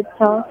बेसी बेड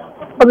छ।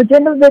 अब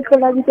जेनरल बेडको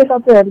लागि चाहिँ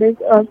तपाईँहरूले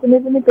कुनै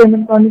पनि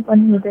पेमेन्ट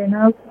गर्नुपर्ने हुँदैन।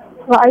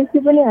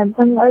 आइसियू पनि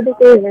हामीसँग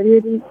अहिलेको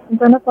हेरी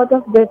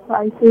 50 बेड छ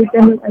आइसियू,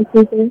 जेनरल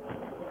आइसियू चाहिँ।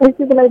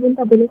 आइसियूको लागि पनि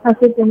तपाईँले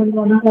खासै पेमेन्ट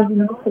गर्नु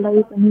सक्दैन। त्यसको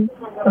लागि पनि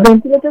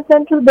भेन्टिलेटर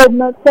सेन्ट्रल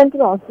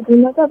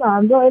हस्पिटलमा त अब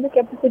हाम्रो अहिले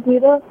क्यापेसिटी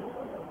र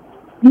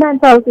म्यान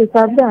पावरको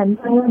हिसाबले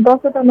हामीसँग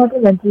 10वटा मात्रै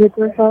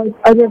भेन्टिलेटर छ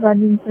अहिले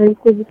रनिङ चाहिँ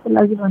कोभिडको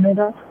लागि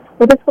भनेर।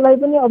 त्यसको लागि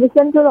पनि अब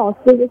सेन्ट्रल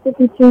हस्पिटल जस्तो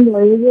टिचिङ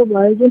भयो, यो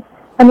भयो जुन,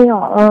 अनि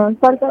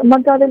सरकार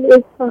मन्त्रालयले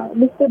एक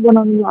लिस्टै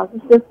बनाउनु भएको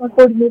छ, त्यसमा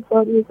कोर्डिनेट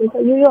गरिएको छ।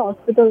 यो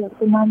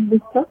हस्पिटलहरूको नाम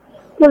लिस्ट छ।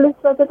 त्यो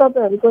लिस्टमा चाहिँ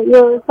तपाईँहरूको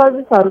यो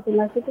सर्भिसहरूको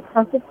लागि चाहिँ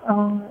खासै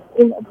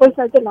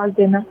पैसा चाहिँ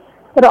लाग्दैन,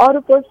 तर अरू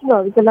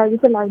पोस्टहरूको लागि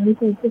चाहिँ लाग्ने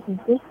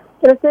सोच्छु।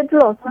 तर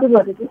सेन्ट्रल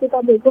हस्पिटलहरू चाहिँ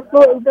तपाईँहरूको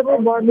फ्लो एकदमै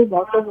बढ्ने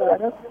भएको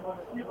भएर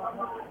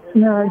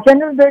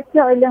जेनरल बेड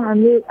चाहिँ अहिले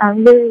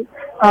हामीले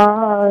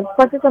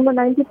कतिसम्म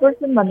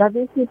 90% भन्दा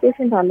बेसी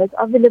पेसेन्टहरूलाई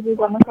चाहिँ अभाइलेबल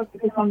गर्न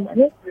सकेको छौँ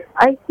भने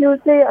आइसियू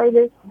चाहिँ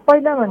अहिले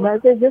पहिलाभन्दा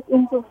चाहिँ जस्ट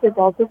इम्प्रुभ चाहिँ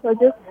भएको छ।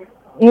 जस्ट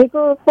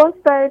यहीँको फर्स्ट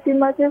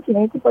प्रायोरिटीमा चाहिँ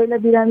यहीँको पहिला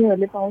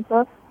बिरामीहरूले पाउँछ,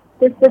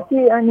 त्यसपछि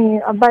अनि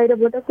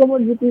बाहिरबाट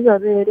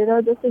कोमोर्बिडिटिजहरू हेरेर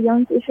जस्तो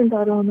यङ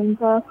पेसेन्टहरू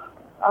हुनुहुन्छ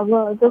अब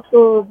जसको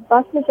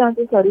बाँच्ने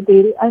चान्सेसहरू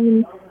धेरै, आई मिन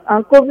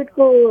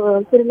कोभिडको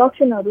के अरे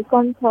लक्षणहरू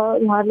कम छ,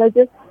 उहाँहरूलाई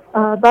चाहिँ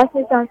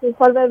बाँच्ने चान्सेस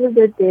सर्भाइभल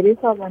रेट धेरै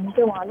छ भने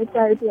चाहिँ उहाँले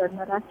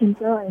प्रायोरिटीहरूमा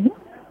राखिन्छ होइन।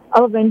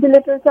 अब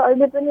भेन्टिलेटर चाहिँ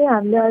अहिले पनि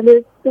हामीले अहिले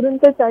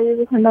तुरुन्तै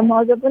चाहिएको खण्डमा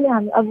अझ पनि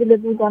हामी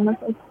अभाइलेबल गर्न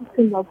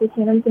सक्षम भएको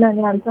छैनौँ,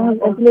 किनभने हामीसँग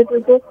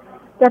भेन्टिलेटरको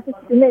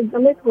क्यापेसिटी नै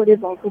एकदमै थोरै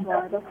भएको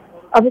भएर।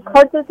 अब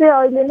खर्च चाहिँ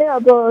अहिले नै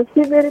अब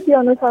सिभियरिटी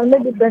अनुसार नै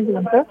डिपेन्ड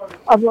हुन्छ।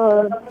 अब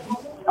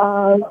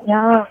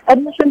यहाँ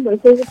एडमिसन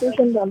भइसकेको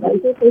पेसेन्टहरूलाई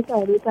चाहिँ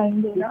पैसाहरू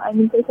चाहिँदैन, आई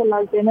मिन पैसा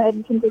लाग्दैन,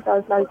 एडमिसनको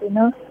चार्ज लाग्दैन,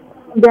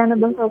 बिहान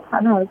बस्छ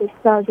खानाहरूको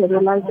चार्जहरू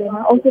लाग्दैन,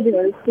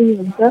 औषधिहरू फ्री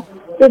हुन्छ।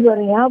 त्यही भएर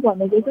यहाँ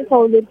भनेको चाहिँ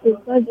सहुलियत छ,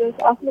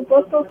 जस आफ्नो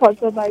पर्सनल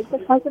खर्च बाहेक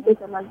चाहिँ खासै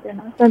पैसा लाग्दैन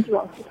सेन्ट्रल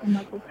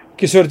हस्पिटलमा चाहिँ।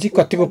 किशोरजी,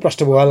 कतिको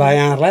प्रश्न भयो होला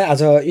यहाँहरूलाई?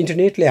 आज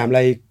इन्टरनेटले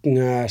हामीलाई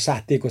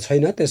साथ दिएको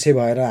छैन, त्यसै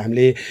भएर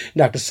हामीले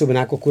डाक्टर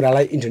सुबनाको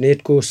कुरालाई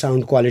इन्टरनेटको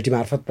साउन्ड क्वालिटी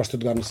मार्फत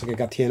प्रस्तुत गर्न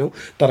सकेका थिएनौँ,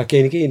 तर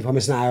केही न केही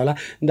इन्फर्मेसन आयो होला।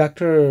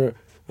 डाक्टर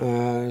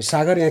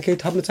सागर, यहाँ केही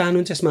थप्न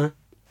चाहनुहुन्छ यसमा?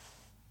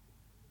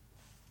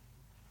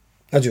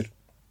 हजुर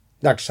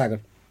डाक्टर सागर।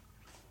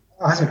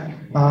 हजुर,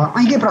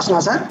 अहिले के प्रश्न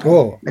छ? हो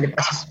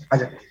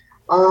हजुर,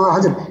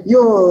 हजुर,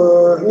 यो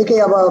निकै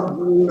अब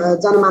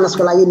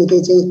जनमानसको लागि निकै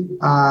चाहिँ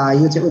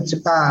यो चाहिँ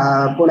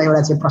उत्सुकतापूर्ण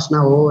एउटा चाहिँ प्रश्न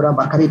हो र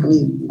भर्खरै पनि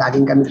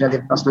धादिङका मित्रले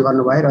प्रश्न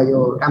गर्नुभयो र यो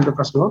राम्रो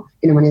प्रश्न हो,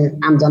 किनभने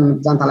आम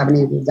जनतालाई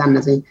पनि जान्न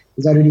चाहिँ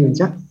जरुरी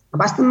हुन्छ।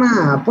 वास्तवमा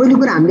पहिलो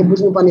कुरा हामीले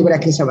बुझ्नुपर्ने कुरा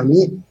के छ भने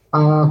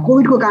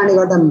कोभिडको कारणले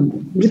गर्दा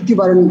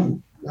मृत्युवरण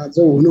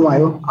जो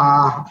हुनुभयो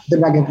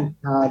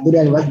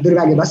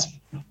दुर्भाग्यवश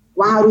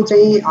उहाँहरू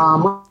चाहिँ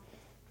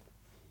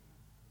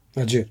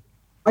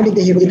अहिले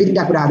देखेको चाहिँ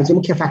 2-3टा कुराहरू चाहिँ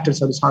मुख्य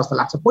फ्याक्टर्सहरू छ जस्तो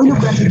लाग्छ। पहिलो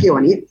कुरा चाहिँ के हो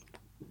भने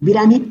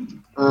बिरामी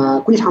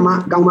कुनै ठाउँमा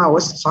गाउँमा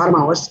होस् सहरमा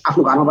होस्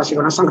आफ्नो घरमा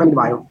बसेको सङ्क्रमित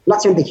भयो,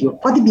 लक्षण देखियो,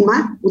 कति दिनमा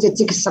ऊ चाहिँ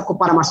चिकित्सकको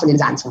परामर्श लिन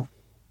जान्छ।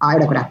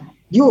 एउटा कुरा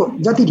यो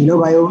जति ढिलो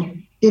भयो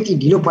त्यति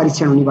ढिलो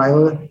परीक्षण हुने भयो,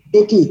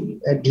 त्यति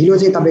ढिलो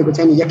चाहिँ तपाईँको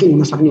चाहिँ यकिन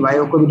हुन सक्ने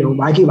भयो कोभिड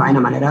भयो कि भएन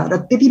भनेर, र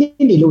त्यति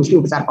नै ढिलो उसले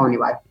उपचार पाउने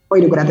भयो।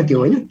 पहिलो कुरा त त्यो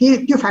होइन।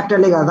 त्यो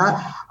फ्याक्टरले गर्दा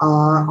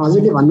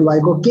हजुरले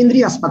भन्नुभएको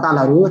केन्द्रीय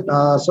अस्पतालहरू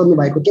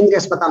सोध्नुभएको केन्द्रीय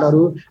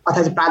अस्पतालहरू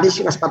अथवा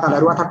प्रादेशिक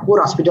अस्पतालहरू अथवा कोर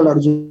हस्पिटलहरू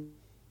जुन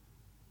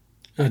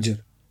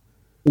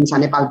छ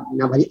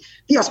नेपालभरि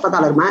ती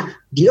अस्पतालहरूमा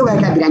ढिलो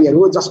गएका बिरामीहरू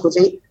जसको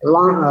चाहिँ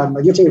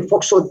यो चाहिँ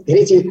फोक्सो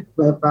धेरै चाहिँ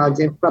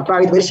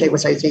प्रभावित गरिसकेको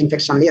छ चाहिँ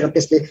इन्फेक्सनले र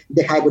त्यसले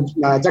देखाएको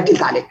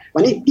जटिलताले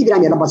भने ती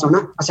बिरामीहरूलाई बचाउन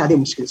असाध्यै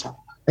मुस्किल छ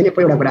होइन,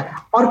 एउटा कुरा।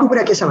 अर्को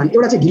कुरा के छ भने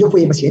एउटा चाहिँ ढिलो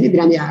पुगेपछि होइन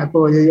बिरामीको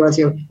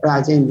एउटा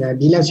चाहिँ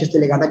ढिलो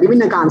शिष्टले गर्दा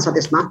विभिन्न कारण छ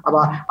त्यसमा, अब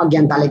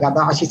अज्ञानताले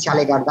गर्दा,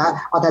 अशिक्षाले गर्दा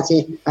अथवा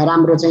चाहिँ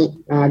राम्रो चाहिँ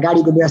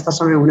गाडीको व्यवस्था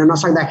समय हुन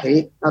नसक्दाखेरि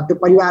त्यो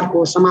परिवारको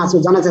समाजको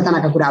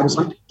जनचेतनाका कुराहरू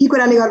छन्। ती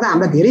कुराले गर्दा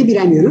हाम्रा धेरै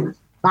बिरामीहरू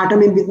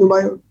बाटोमै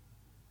बित्नुभयो,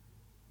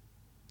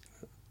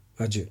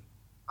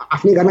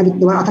 आफ्नै घरमा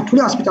बित्नुभयो अथवा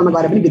ठुलो अस्पतालमा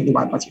गएर पनि बित्नु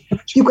भएपछि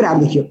त्यो कुराहरू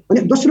देखियो भने।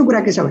 दोस्रो कुरा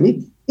के छ भने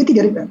यति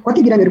धेरै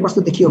कति बिरामीहरू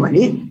कस्तो देखियो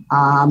भने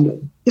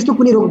त्यस्तो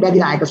कुनै रोग व्याधि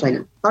आएको छैन,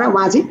 तर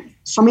उहाँ चाहिँ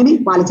समयमै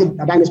उहाँले चाहिँ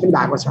डायग्नोज पनि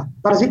भएको छ,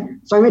 तर चाहिँ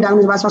समयमै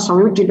डायग्नोज भएको छ,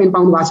 समयमै ट्रिटमेन्ट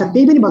पाउनु भएको छ,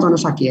 त्यही पनि बचाउन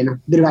सकिएन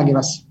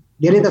दुर्भाग्यवश।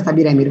 धेरै जस्ता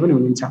बिरामीहरू पनि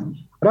हुनुहुन्छ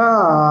र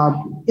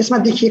यसमा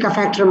देखिएका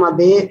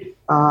फ्याक्टरमध्ये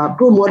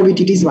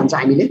कोमोर्बिडिटिज भन्छ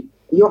हामीले,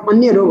 यो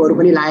अन्य रोगहरू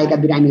पनि लागेका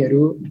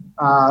बिरामीहरू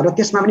र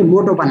त्यसमा पनि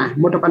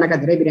मोटोपनाका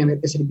धेरै बिरामीहरू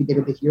त्यसरी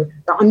बितेको देखियो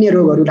र अन्य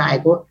रोगहरू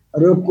लागेको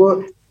रोगको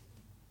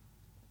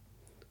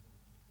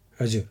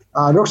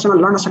रोगसँग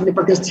लड्न सक्ने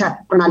प्रतिरक्षा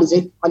प्रणाली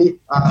चाहिँ अलि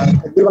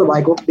दुर्बल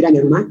भएको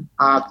बिरामीहरूमा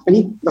पनि,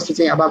 जस्तो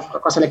चाहिँ अब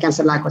कसैलाई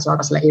क्यान्सर लागेको छ,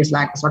 कसैलाई एड्स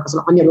लागेको छ,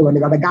 कसैलाई अन्य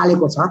रोगहरूले गर्दा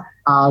गालेको छ,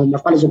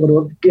 कलेजोको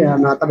रोग,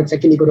 तपाईँको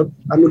चाहिँ किडनीको रोग,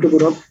 मुटुको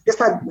रोग,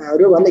 त्यस्ता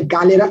रोगहरूले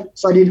गालेर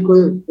शरीरको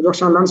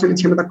रोगसँग लड्न सक्ने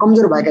क्षमता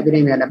कमजोर भएका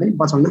बिरामीहरूलाई पनि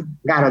बचाउन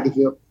गाह्रो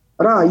देखियो।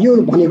 र यो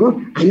भनेको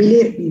हामीले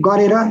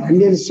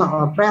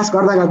प्रयास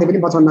गर्दा गर्दै पनि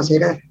बचाउन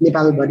नसकेका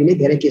नेपालभरि नै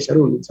धेरै केसहरू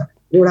हुनुहुन्छ।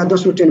 एउटा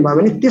दोस्रो ट्रेन्ड भयो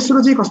भने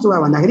तेस्रो चाहिँ कस्तो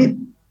भयो भन्दाखेरि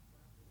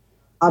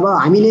अब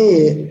हामीले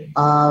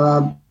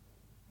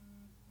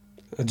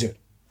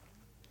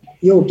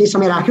यो केही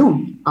समय राख्यौँ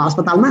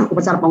अस्पतालमा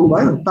उपचार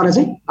पाउनुभयो, तर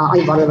चाहिँ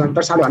अहिले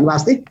दर्शकले भन्नुभएको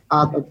जस्तै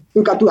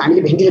त्यो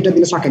हामीले भेन्टिलेटर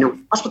दिन सकेनौँ,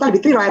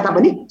 अस्पतालभित्रै रहे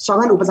तापनि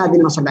सघन उपचार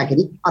दिन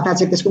नसक्दाखेरि अथवा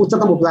चाहिँ त्यसको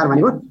उच्चतम उपचार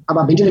भनेको अब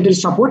भेन्टिलेटरी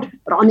सपोर्ट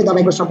र अन्य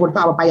दबाईको सपोर्ट त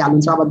अब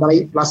पाइहाल्नुहुन्छ, अब दबाई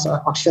प्लस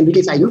अक्सिजन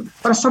दुइटै चाहियो,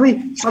 तर सबै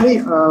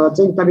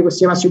चाहिँ तपाईँको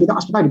सेवा सुविधा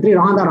अस्पतालभित्रै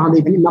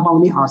रहँदै पनि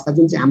नपाउने अवस्था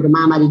जुन चाहिँ हाम्रो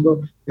महामारीको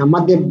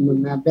मध्य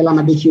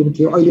बेलामा देखिएको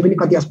थियो, अहिले पनि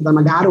कति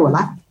अस्पतालमा गाह्रो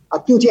होला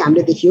त्यो चाहिँ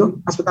हामीले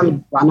देखियो। अस्पताल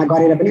भर्ना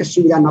गरेर पनि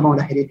सुविधा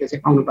नपाउँदाखेरि त्यो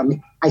चाहिँ पाउनुपर्ने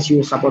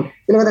आइसियु सपोर्ट,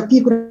 त्यसले गर्दा ती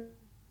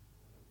कुराहरूले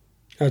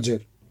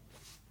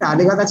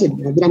गर्दा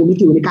चाहिँ बिरामी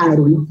मृत्यु हुने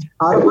कारणहरू हुन्।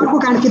 र अर्को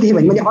कारण के थियो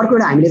भने मैले अर्को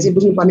एउटा हामीले चाहिँ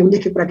बुझ्नुपर्ने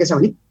उल्लेख्य कुरा के छ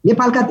भने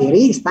नेपालका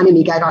धेरै स्थानीय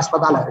निकायका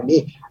अस्पतालहरूले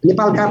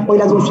नेपालका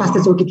पहिला जुन स्वास्थ्य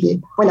चौकी थिए,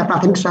 पहिला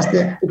प्राथमिक स्वास्थ्य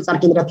उपचार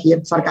केन्द्र थिए,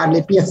 सरकारले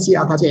पिएचसी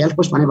अथवा चाहिँ हेल्थ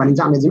पोस्ट भनेर भनिन्छ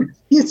अङ्ग्रेजीमा,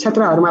 ती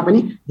क्षेत्रहरूमा पनि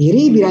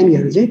धेरै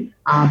बिरामीहरू चाहिँ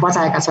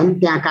बचाएका छन्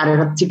त्यहाँ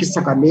कार्यरत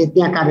चिकित्सकहरूले,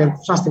 त्यहाँ कार्यरत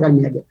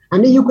स्वास्थ्यकर्मीहरूले।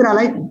 हामीले यो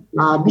कुरालाई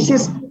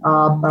विशेष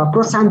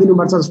प्रोत्साहन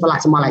दिनुपर्छ जस्तो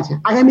लाग्छ मलाई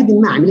चाहिँ। आगामी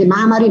दिनमा हामीले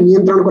महामारी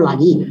नियन्त्रणको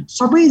लागि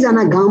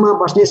सबैजना गाउँमा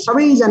बस्ने,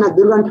 सबैजना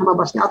दुर्गम ठाउँमा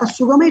बस्ने अथवा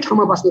सुगमै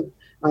ठाउँमा बस्ने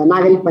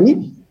नागरिक पनि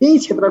त्यही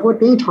क्षेत्रको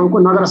त्यही ठाउँको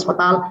नगर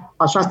अस्पताल,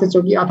 स्वास्थ्य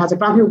चौकी अथवा चाहिँ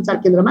प्राथमिक उपचार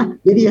केन्द्रमा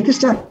यदि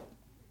यथेष्ट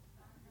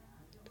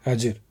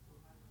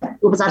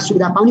उपचार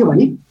सुविधा पाउने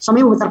भने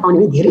समय उपचार पाउने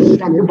भने धेरै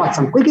बिरामीहरू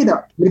बच्छन्। कोही त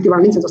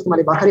मृत्युवरण लिन्छ, जस्तो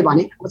मैले भर्खरै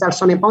भने उपचार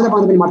समय पाउँदा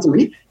पनि मर्छन्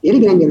भने धेरै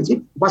बिरामीहरू चाहिँ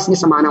बस्ने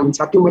सम्भावना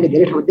हुन्छ। त्यो मैले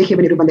धेरै ठाउँमा देखेँ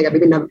पनि, रूपन्देहीका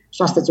विभिन्न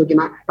स्वास्थ्य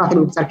चौकीमा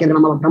प्राथमिक उपचार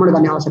केन्द्रमा भ्रमण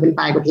गर्ने अवसर पनि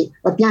पाएको थिएँ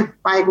र त्यहाँ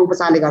पाएको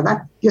उपचारले गर्दा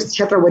त्यस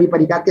क्षेत्र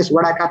वरिपरिका, त्यस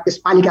वडाका, त्यस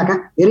पालिकाका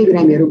धेरै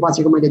बिरामीहरू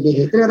बचेको मैले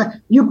देखेँ। त्यसले गर्दा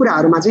यो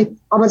कुराहरूमा चाहिँ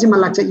अब चाहिँ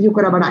मलाई लाग्छ यो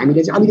कुराबाट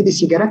हामीले चाहिँ अलिकति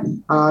सिकेर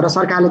र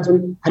सरकारले जुन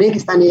हरेक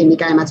स्थानीय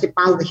निकायमा चाहिँ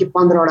 5 देखि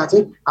 15वटा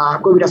चाहिँ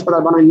कोभिड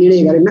अस्पताल बनाउने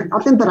निर्णय गरेन,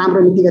 अत्यन्त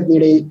राम्रो नीतिगत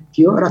निर्णय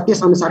थियो र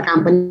त्यस अनुसार काम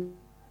पनि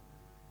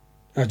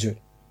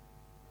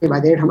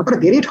धेरै ठाउँमा, तर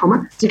धेरै ठाउँमा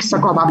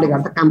चिकित्सकको अभावले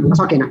गर्दा काम हुन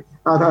सकेन।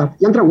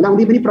 यन्त्र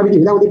हुँदाहुँदै पनि, प्रविधि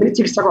हुँदाहुँदै पनि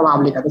चिकित्सकको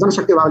अभावले गर्दा,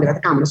 जनशक्ति अभावले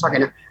गर्दा काम हुन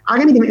सकेन।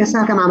 आगामी दिनमा यस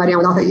खालका महामारी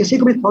आउँदा अथवा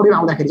यसैको पनि थोरै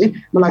आउँदाखेरि चाहिँ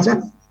मलाई लाग्छ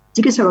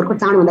चिकित्सकहरूको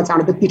चाँडोभन्दा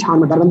चाँडो ती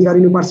ठाउँमा दरबन्दी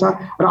गरिनुपर्छ।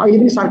 र अहिले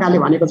पनि सरकारले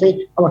भनेको चाहिँ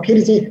अब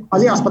फेरि चाहिँ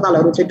अझै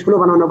अस्पतालहरू चाहिँ ठुलो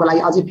बनाउनको लागि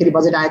अझै फेरि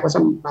बजेट आएको छ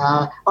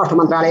अर्थ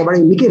मन्त्रालयबाट।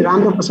 निकै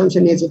राम्रो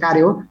प्रशंसनीय चाहिँ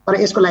कार्य हो,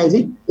 तर यसको लागि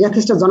चाहिँ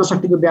यथेष्ट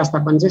जनशक्तिको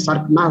व्यवस्थापन चाहिँ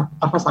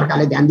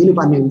सरकारले ध्यान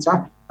दिनुपर्ने हुन्छ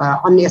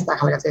अन्य यस्ता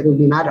खालका चाहिँ रोग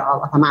बिमार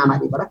अथवा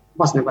महामारीबाट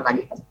बच्नको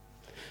लागि।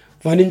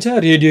 भनिन्छ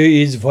radio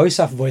is voice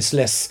of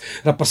voiceless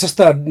र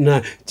प्रशस्त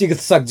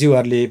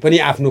चिकित्सकज्यूहरूले पनि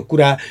आफ्नो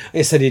कुरा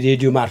यसरी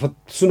रेडियो मार्फत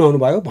सुनाउनु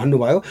भयो,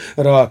 भन्नुभयो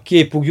र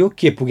के पुग्यो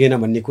के पुगेन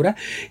भन्ने कुरा।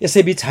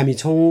 यसैबीच हामी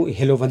छौँ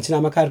हेलो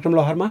भन्छिनामा कार्यक्रम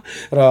लहरमा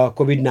र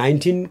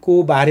कोभिड-19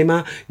 को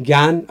बारेमा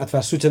ज्ञान अथवा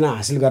सूचना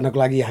हासिल गर्नको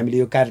लागि हामीले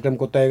यो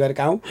कार्यक्रमको तय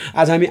गरेका हौँ।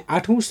 आज हामी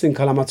 8औं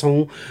श्रृङ्खलामा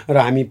छौँ र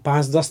हामी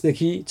 5:10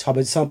 देखि 6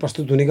 बजीसम्म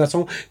प्रस्तुत हुने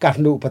गर्छौँ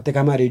काठमाडौँ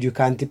उपत्यकामा रेडियो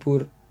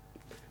कान्तिपुर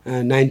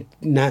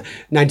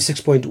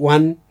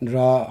 96.1 र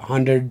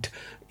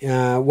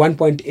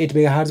 101.8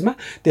 मेगाहर्जमा,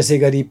 त्यसै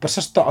गरी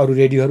प्रशस्त अरू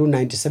रेडियोहरू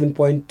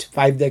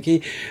 97.5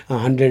 देखि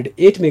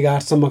 108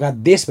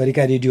 मेगाहर्जसम्मका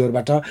देशभरिका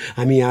रेडियोहरूबाट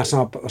हामी यहाँ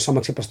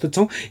समक्ष प्रस्तुत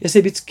छौँ।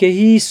 यसैबीच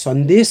केही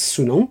सन्देश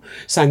सुनौँ।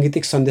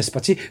 साङ्गीतिक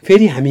सन्देशपछि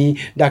फेरि हामी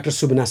डाक्टर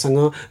सुबनासँग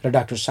र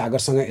डाक्टर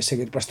सागरसँग यसै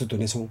गरी प्रस्तुत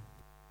हुनेछौँ।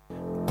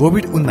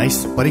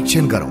 कोभिड-19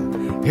 परीक्षण गरौँ,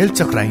 हेल्थ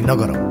चक्राई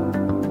नगरौँ।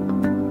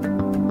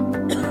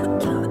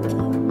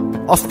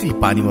 अस्ति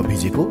पानीमा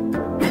भिजेको,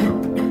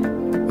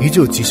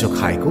 हिजो चिसो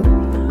खाएको,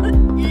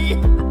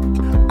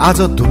 आज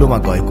धुलोमा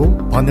गएको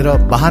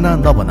भनेर बहाना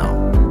नबनाऊ।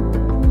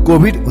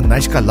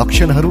 कोभिड-19 का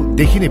लक्षणहरू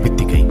देखिने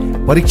बित्तिकै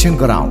परीक्षण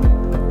गराऊ,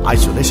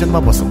 आइसोलेसनमा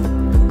बसौँ।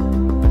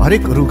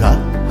 हरेक रुघा,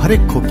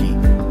 हरेक खोकी,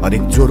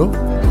 हरेक ज्वरो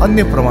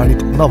अन्य प्रमाणित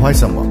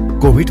नभएसम्म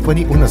कोभिड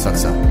पनि हुन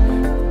सक्छ।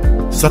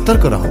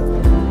 सतर्क रहौँ,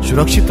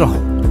 सुरक्षित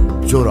रहौँ।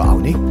 ज्वरो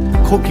आउने,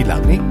 खोकी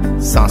लाग्ने,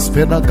 सास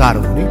फेर्न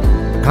गाह्रो हुने,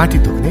 घाँटी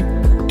दुख्ने,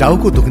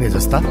 टाउको दुख्ने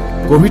जस्ता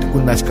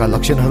कोभिड-19 का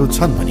लक्षणहरू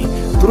छन् भने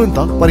तुरन्त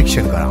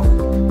परीक्षण गराऊ।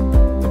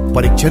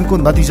 परीक्षणको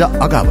नतिजा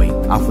अगावै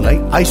आफूलाई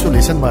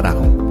आइसोलेसनमा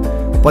राखौँ।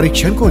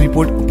 परीक्षणको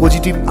रिपोर्ट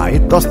पोजिटिभ आए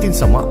 10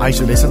 दिनसम्म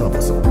आइसोलेसनमा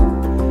बसौँ।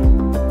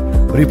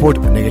 रिपोर्ट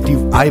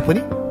नेगेटिभ आए पनि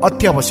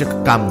अत्यावश्यक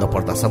काम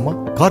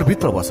नपर्दासम्म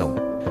घरभित्र बसौँ।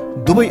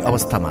 दुवै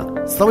अवस्थामा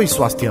सबै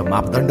स्वास्थ्य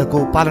मापदण्डको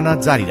पालना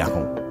जारी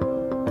राखौँ।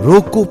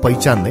 रोगको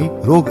पहिचान नै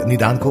रोग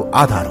निदानको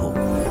आधार हो।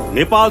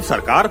 नेपाल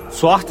सरकार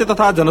स्वास्थ्य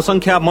तथा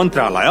जनसंख्या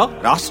मन्त्रालय,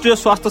 राष्ट्रिय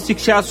स्वास्थ्य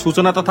शिक्षा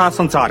सूचना तथा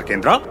संचार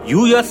केन्द्र,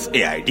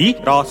 USAID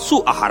र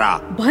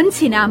सुआहारा।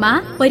 भन्छिनामा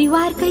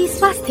परिवारकै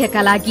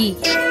स्वास्थ्यका लागि।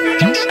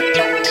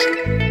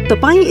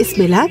 तपाईँ यस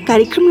बेला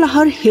कार्यक्रम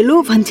लहर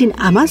हेलो भन्छिन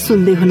आमा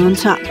सुन्दै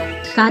हुनुहुन्छ।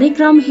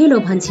 कार्यक्रम हेलो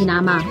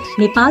भन्छिनामा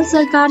नेपाल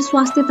सरकार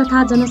स्वास्थ्य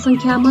तथा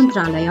जनसंख्या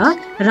मन्त्रालय,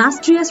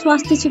 राष्ट्रिय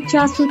स्वास्थ्य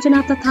शिक्षा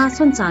सूचना तथा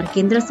संचार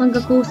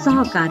केन्द्रसँगको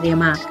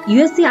सहकार्यमा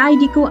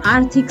USAID को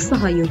आर्थिक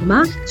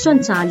सहयोगमा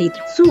सञ्चालित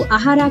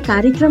सुआहारा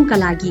कार्यक्रमका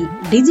लागि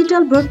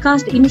डिजिटल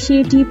ब्रोडकास्ट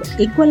इनिसिएटिभ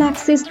इक्वल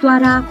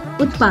एक्सेसद्वारा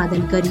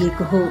उत्पादन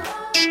गरिएको हो।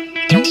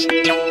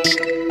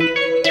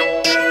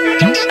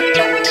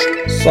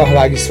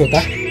 सहभागी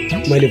श्रोता,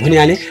 मैले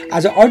भनिहालेँ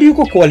आज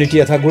अडियोको क्वालिटी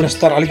अथवा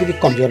गुणस्तर अलिकति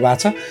कमजोर भएको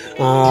छ।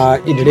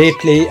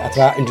 इन्टरनेटले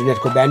अथवा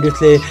इन्टरनेटको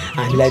ब्यान्डविड्थले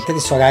हामीलाई त्यति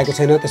सघाएको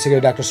छैन। त्यसै गरी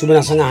डाक्टर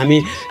सुबनासँग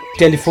हामी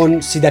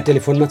सिधा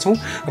टेलिफोनमा छौँ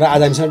र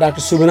आज हामीसँग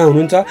डाक्टर सुबना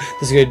हुनुहुन्छ,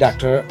 त्यसै गरी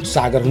डाक्टर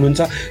सागर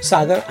हुनुहुन्छ।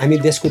 सागर, हामी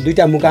देशको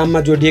 2टा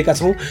मुकाममा जोडिएका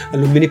छौँ,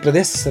 लुम्बिनी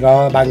प्रदेश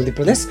र बागमती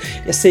प्रदेश।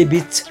 यसै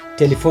बीच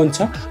टेलिफोन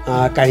छ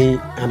काहीँ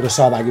हाम्रो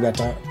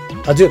सहभागीबाट।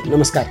 हजुर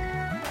नमस्कार।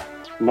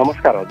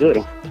 नमस्कार हजुर।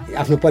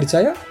 आफ्नो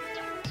परिचय?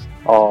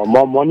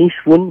 म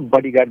मनिष हुन,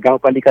 बडीगार्ड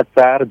गाउँपालिका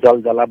 4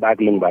 जलजला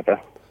बागलुङबाट।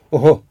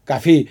 ओहो,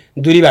 काफी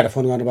दूरीबाट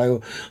फोन गर्नुभयो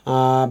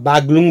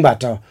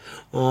बागलुङबाट।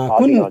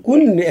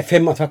 कुन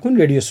एफएम अथवा कुन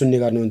रेडियो सुन्ने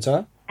गर्नुहुन्छ?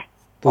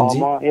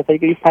 म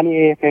यसैको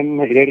स्थानीय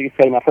एफएम रेडियो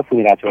स्काई मार्फत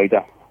सुनिरहेको छु है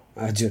त।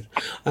 हजुर,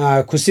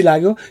 खुसी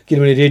लाग्यो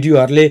किनभने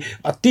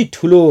रेडियोहरूले अति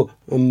ठुलो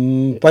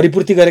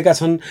परिपूर्ति गरेका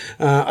छन्।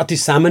 अति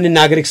सामान्य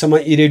नागरिकसम्म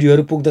यी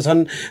रेडियोहरू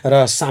पुग्दछन्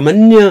र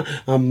सामान्य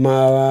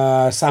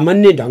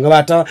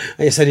ढङ्गबाट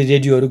यसरी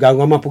रेडियोहरू गाउँ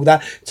गाउँमा पुग्दा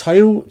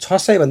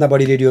 600 भन्दा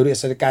बढी रेडियोहरू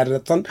यसरी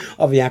कार्यरत छन्।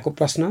 अब यहाँको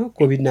प्रश्न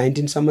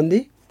कोभिड-19 सम्बन्धी।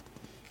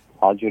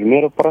 हजुर,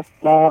 मेरो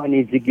प्रश्न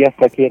अनि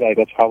जिज्ञासा के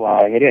रहेको छ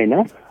भन्दाखेरि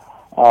होइन,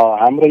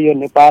 हाम्रो यो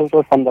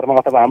नेपालको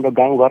सन्दर्भमा अथवा हाम्रो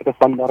गाउँघरको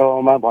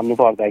सन्दर्भमा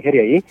भन्नुपर्दाखेरि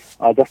है,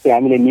 जस्तै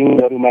हामीले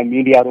न्युजहरूमा,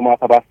 मिडियाहरूमा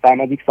अथवा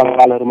सामाजिक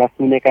सञ्जालहरूमा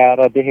सुनेका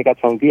र देखेका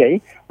छौँ कि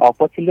है,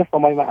 पछिल्लो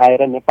समयमा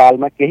आएर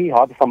नेपालमा केही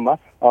हदसम्म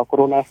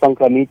कोरोना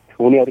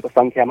सङ्क्रमित हुनेहरूको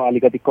सङ्ख्यामा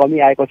अलिकति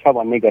कमी आएको छ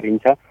भन्ने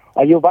गरिन्छ।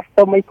 यो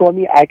वास्तवमै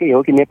कमी आएकै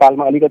हो कि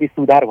नेपालमा अलिकति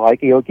सुधार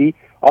भएकै हो कि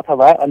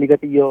अथवा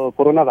अलिकति यो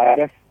कोरोना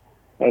भाइरस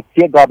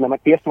चेक गर्नमा,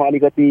 टेस्टमा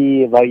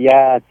अलिकति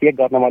या चेक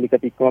गर्नमा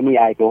अलिकति कमी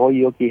आएको हो,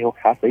 यो के हो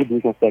खास है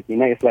बुझ्न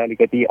सकिनँ। यसलाई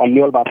अलिकति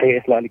अन्यलबाट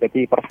यसलाई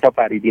अलिकति प्रष्ट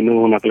पारिदिनु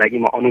हुनको लागि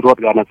म अनुरोध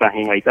गर्न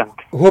चाहेँ है त।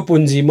 हो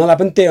पुन्जी, मलाई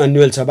पनि त्यही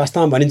अन्यल छ।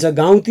 वास्तवमा भनिन्छ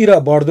गाउँतिर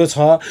बढ्दो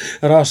छ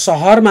र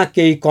सहरमा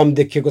केही कम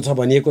देखिएको छ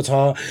भनिएको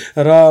छ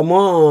र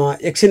म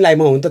एकछिनलाई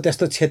म हुन त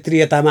त्यस्तो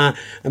क्षेत्रीयतामा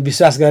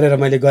विश्वास गरेर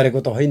मैले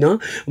गरेको त होइन।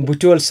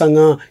 बुटवलसँग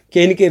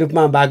केही न केही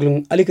रूपमा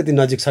बागलुङ अलिकति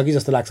नजिक छ कि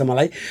जस्तो लाग्छ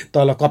मलाई।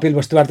 तल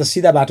कपिलवस्तुबाट त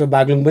सिधा बाटो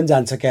बागलुङ पनि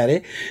जान्छ क्या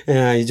अरे।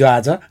 हिजो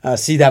आज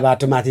सिधा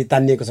बाटोमाथि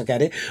तानिएको छ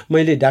क्यारे।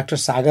 मैले डाक्टर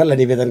सागरलाई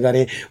निवेदन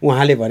गरेँ,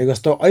 उहाँले भनेको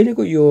जस्तो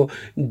अहिलेको यो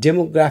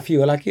डेमोग्राफी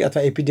होला कि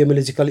अथवा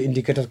एपिडेमियोलोजिकल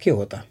इन्डिकेटर के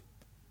हो त?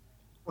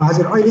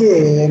 हजुर,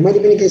 अहिले मैले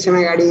पनि केही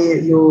समय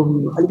अगाडि यो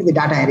अलिकति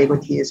डाटा हेरेको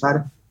थिएँ सर।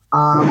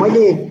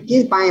 मैले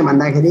के पाएँ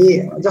भन्दाखेरि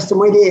जस्तो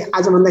मैले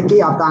आजभन्दा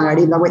केही हप्ता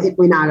अगाडि लगभग 1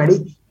 महिना अगाडि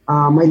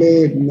मैले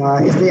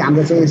यस्तै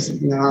हाम्रो चाहिँ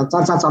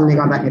चर्चा चल्ने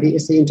गर्दाखेरि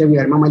यस्तै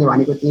इन्टरभ्यूहरूमा मैले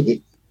भनेको थिएँ कि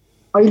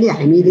अहिले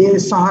हामीले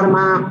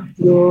सहरमा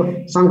यो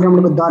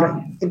सङ्क्रमणको दर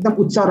एकदम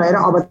उच्च रहेर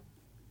अब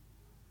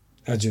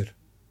हजुर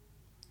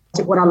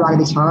ओह्रालो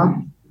लाग्दैछ।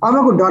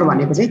 अबको डर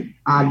भनेको चाहिँ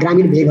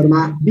ग्रामीण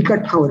भेगहरूमा विकट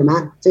ठाउँहरूमा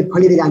चाहिँ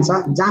फैलिँदै जान्छ,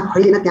 जहाँ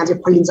फैलिन त्यहाँ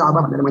चाहिँ फैलिन्छ अब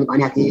भनेर मैले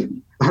भनेको थिएँ।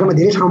 म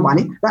धेरै ठाउँ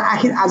भने र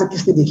आखिर आज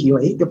त्यस्तै देखियो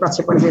है, त्यो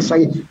प्रक्षेपण चाहिँ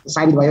सही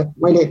साबित भयो।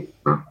 मैले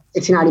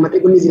एकछिन अगाडि मात्रै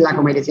गुल्मी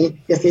जिल्लाको मैले चाहिँ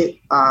त्यस्तै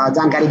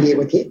जानकारी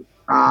लिएको थिएँ।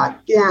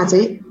 त्यहाँ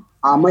चाहिँ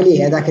मैले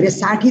हेर्दाखेरि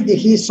 60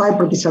 देखि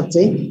 100%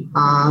 चाहिँ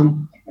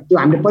त्यो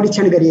हामीले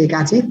परीक्षण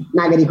गरिएका चाहिँ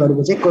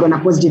नागरिकहरूको चाहिँ कोरोना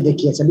पोजिटिभ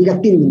देखिएको छ विगत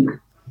 3 दिनमा।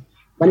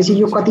 भनेपछि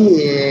यो कति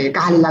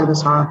कहाली लाग्दो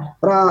छ।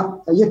 र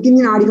यो 3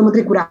 दिन अगाडिको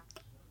मात्रै कुरा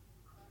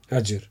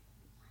हजुर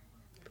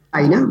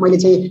होइन, मैले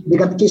चाहिँ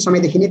विगत केही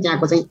समयदेखि नै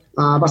त्यहाँको चाहिँ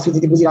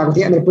वस्तुस्थिति बुझिरहेको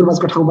थिएँ। अनि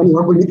पूर्वजको ठाउँ पनि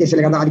हो गुल्मी,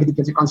 त्यसैले गर्दा अलिकति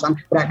त्यो चाहिँ कन्सर्न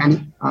कुराकानी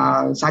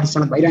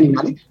साथीसँग भइरहने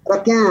हुनाले र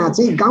त्यहाँ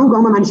चाहिँ गाउँ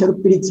गाउँमा मानिसहरू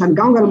पीडित छन्,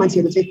 गाउँ गाउँमा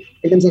मान्छेहरू चाहिँ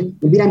एकदम चाहिँ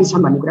बिरामी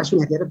छन् भन्ने कुरा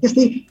सुनेको थिएँ। र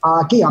त्यस्तै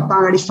केही हप्ता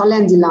अगाडि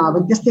सल्यान जिल्लामा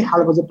पनि त्यस्तै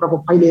खालको चाहिँ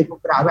प्रकोप फैलिएको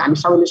कुराहरू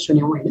हामी सबैले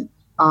सुन्यौँ होइन।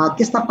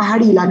 त्यस्ता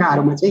पहाडी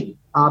इलाकाहरूमा चाहिँ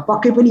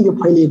पक्कै पनि यो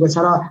फैलिएको छ।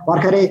 र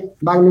भर्खरै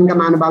बागलुङका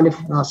महानुभावले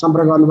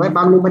सम्पर्क गर्नुभयो,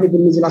 बागलुङ पनि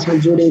गुल्मी जिल्लासँग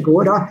जोडिएको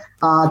हो र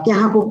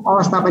त्यहाँको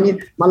अवस्था पनि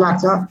मलाई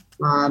लाग्छ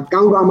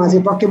गाउँ गाउँमा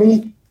चाहिँ पक्कै पनि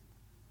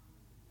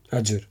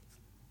हजुर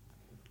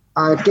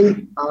केही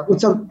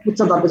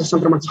उच्च दरको चाहिँ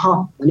सङ्क्रमण छ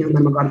भन्ने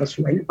अनुमानमा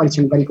गर्दछु होइन।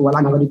 परीक्षण गरेको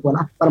होला नगरेको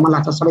होला, तर मलाई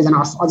लाग्छ सबैजना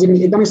अझै पनि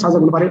एकदमै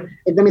सजग हुनु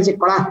पर्यो, एकदमै चाहिँ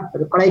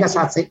कडाइका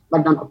साथ चाहिँ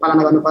लकडाउनको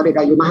पालना गर्नु पर्यो।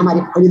 र यो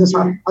महामारी फैलिँदो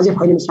छ, अझै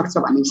फैलिन सक्छ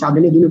भन्ने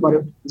हिसाबले नै दिनु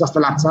पर्यो जस्तो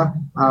लाग्छ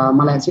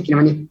मलाई चाहिँ।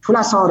 किनभने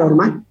ठुला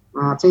सहरहरूमा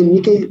चाहिँ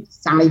निकै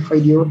चाँडै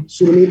फैलियो,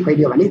 सुरुमै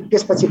फैलियो भने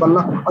त्यसपछि बल्ल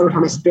अरू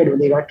ठाउँमा स्प्रेड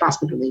हुँदै गयो,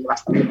 ट्रान्समिट हुँदै गयो।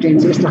 वास्तवमा ट्रेन्ड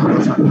चाहिँ यस्तो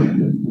खालको छ।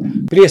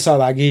 प्रिय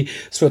सहभागी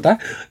श्रोता,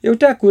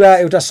 एउटा कुरा,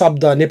 एउटा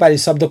शब्द नेपाली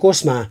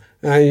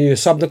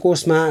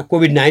शब्दकोशमा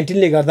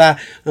कोभिड-19ले गर्दा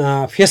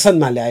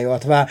फेसनमा ल्यायो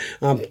अथवा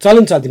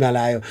चलन चल्तीमा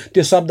ल्यायो,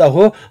 त्यो शब्द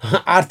हो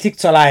आर्थिक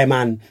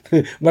चलायमान।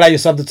 बडा यो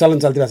शब्द चलन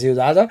चल्तीमा छ यो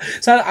आज।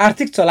 सर,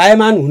 आर्थिक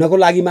चलायमान हुनको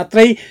लागि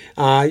मात्रै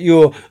यो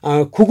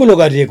खुकुलो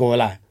गरिएको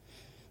होला?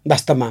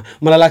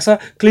 वास्तवमा मलाई लाग्छ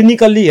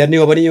क्लिनिकल्ली हेर्ने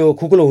हो भने यो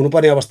खुकुलो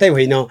हुनुपर्ने अवस्थै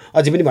होइन,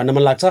 अझै पनि भन्न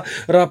मन लाग्छ।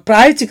 र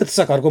प्राय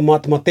चिकित्सकहरूको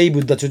मत म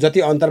त्यही बुझ्दछु, जति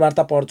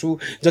अन्तर्वार्ता पढ्छु,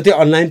 जति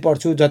अनलाइन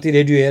पढ्छु, जति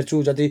रेडियो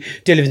हेर्छु,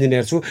 जति टेलिभिजन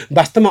हेर्छु,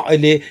 वास्तवमा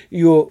अहिले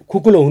यो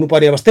खुकुलो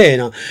हुनुपर्ने अवस्थै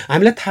होइन।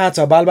 हामीलाई थाहा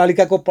छ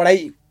बालबालिकाको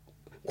पढाइ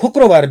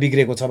खोक्रो भएर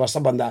बिग्रेको छ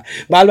सबभन्दा।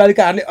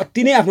 बालबालिकाहरूले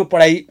अति नै आफ्नो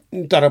पढाइ,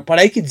 तर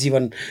पढाइकी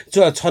जीवन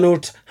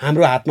छनौट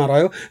हाम्रो हातमा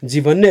रह्यो,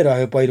 जीवन नै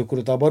रह्यो पहिलो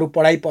कुरो त। बरु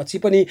पढाइ पछि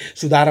पनि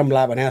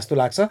सुधारौँला भने जस्तो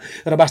लाग्छ।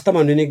 र वास्तवमा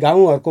हुने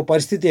गाउँहरूको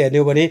परिस्थिति हेर्ने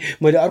हो भने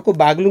मैले अर्को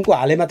बागलुङको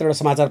हालै मात्र एउटा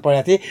समाचार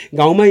पढेको थिएँ।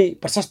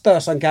 गाउँमै प्रशस्त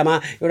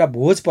सङ्ख्यामा एउटा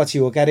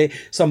भोजपछि हो क्यारे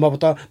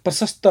सम्भवतः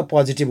प्रशस्त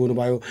पोजिटिभ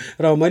हुनुभयो।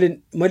 र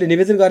मैले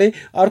निवेदन गरेँ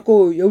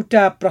अर्को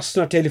एउटा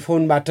प्रश्न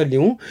टेलिफोनबाट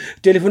लिउँ।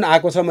 टेलिफोन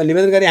आएको छ, मैले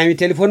निवेदन गरेँ हामी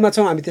टेलिफोनमा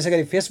छौँ, हामी त्यसै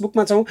गरी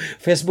फेसबुकमा छौँ।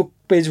 फेसबुक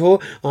पेज हो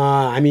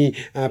हामी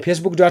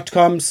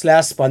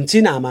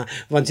facebook.com/Bhanchhinaama,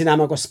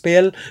 भन्छिनामाको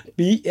स्पेल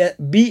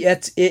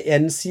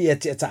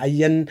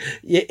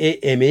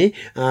BHANCHHINAAMA,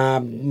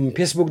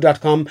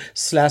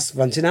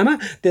 facebook.com/Bhanchhinaama।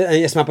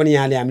 यसमा पनि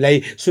यहाँले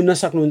हामीलाई सुन्न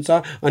सक्नुहुन्छ।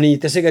 अनि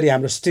त्यसै गरी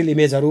हाम्रो स्टिल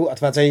इमेजहरू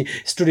अथवा चाहिँ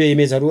स्टुडियो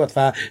इमेजहरू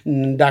अथवा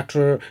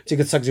डाक्टर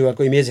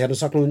चिकित्सकज्यूहरूको इमेज हेर्न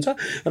सक्नुहुन्छ।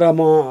 र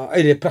म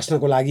अहिले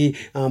प्रश्नको लागि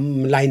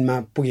लाइनमा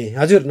पुगेँ।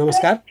 हजुर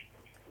नमस्कार।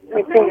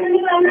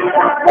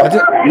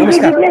 हजुर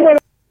नमस्कार।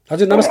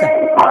 हजुर नमस्कार।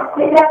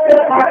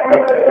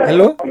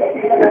 Hello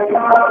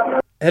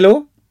hello.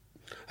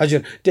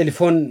 हजुर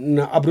टेलिफोन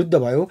अवरुद्ध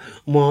भयो।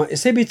 म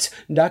यसैबिच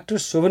डाक्टर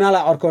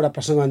शोभनालाई अर्को एउटा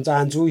प्रश्न गर्न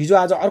चाहन्छु। हिजो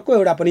आज अर्को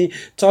एउटा पनि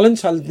चलन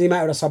चल्तीमा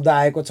एउटा शब्द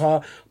आएको छ,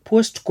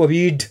 पोस्ट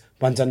कोभिड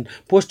भन्छन्।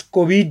 पोस्ट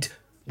कोभिड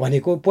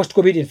भनेको, पोस्ट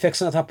कोभिड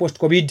इन्फेक्सन अथवा पोस्ट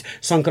कोभिड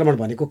सङ्क्रमण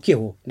भनेको के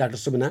हो डाक्टर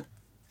शोभना?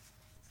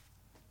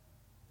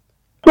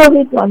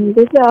 कोभिड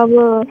भनेको चाहिँ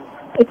अब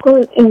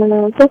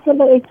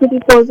कसैलाई एक्चुअली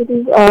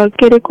पोजिटिभ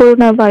के अरे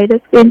कोरोना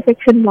भाइरसको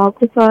इन्फेक्सन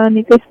भएको छ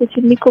अनि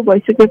त्यसपछि निको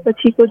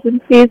भइसकेपछिको जुन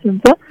फेज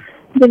हुन्छ,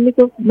 जुन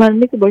निको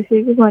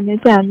भइसकेको भने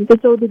चाहिँ हामी त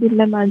 14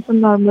 दिनलाई मान्छौँ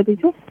नर्मली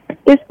चाहिँ।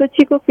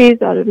 त्यसपछिको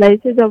फेजहरूलाई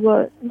चाहिँ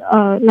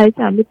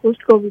हामीले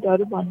पोस्ट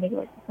कोभिडहरू भन्ने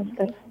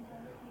गर्छौँ।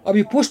 अब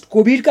यो पोस्ट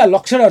कोभिडका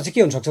लक्षणहरू चाहिँ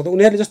के हुनसक्छ त?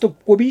 उनीहरूले जस्तो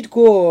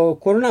कोभिडको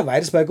कोरोना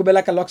भाइरस भएको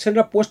बेलाका लक्षण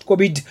र पोस्ट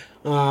कोभिड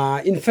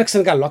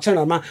इन्फेक्सनका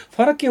लक्षणहरूमा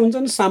फरक के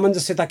हुन्छन्,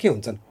 सामञ्जस्यता के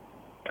हुन्छन्?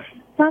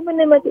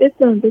 सामान्यमा चाहिँ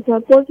यस्तो हुन्छ सर,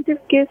 पोजिटिभ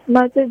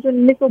केसमा चाहिँ जुन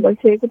निको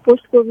भइसकेको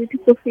पोस्ट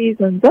कोभिडको फेज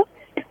हुन्छ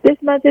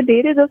त्यसमा चाहिँ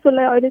धेरै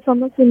जसोलाई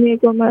अहिलेसम्म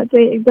सुनिएकोमा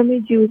चाहिँ एकदमै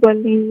जिउ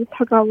बल्ने,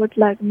 थकावट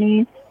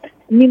लाग्ने,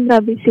 निन्द्रा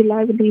बेसी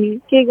लाग्ने,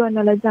 के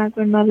गर्नलाई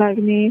जाँकर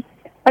नलाग्ने,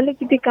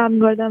 अलिकति काम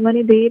गर्दा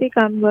पनि धेरै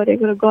काम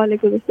गरेको र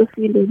गलेको जस्तो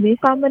फिल हुने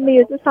सामान्य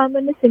यो चाहिँ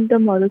सामान्य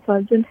सिम्टमहरू छ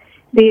जुन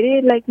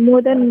धेरै लाइक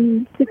मोर देन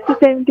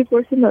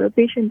 60-70%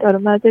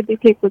 पेसेन्टहरूमा चाहिँ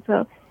देखेको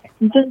छ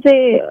जुन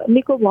चाहिँ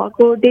निको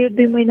भएको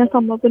 1.5-2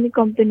 महिनासम्म पनि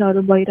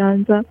कम्प्लेनहरू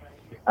भइरहन्छ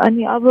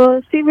अनि अब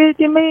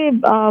सिभिरिटीमै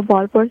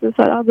भर पर्छ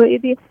सर। अब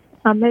यदि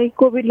हामीलाई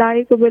कोभिड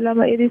लागेको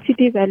बेलामा यदि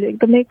सिटी भ्यालु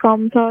एकदमै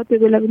कम छ त्यो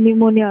बेला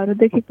निमोनियाहरू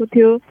देखेको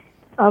थियो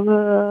अब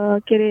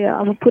के अरे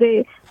अब पुरै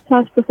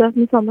श्वास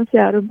प्रश्वासमा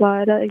समस्याहरू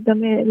भएर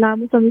एकदमै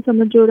लामो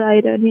समयसम्म ज्वरो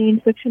आइरहने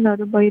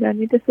इन्फेक्सनहरू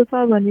भइरहने त्यस्तो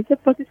छ भने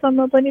चाहिँ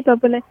पछिसम्म पनि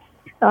तपाईँलाई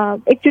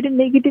एकचोटि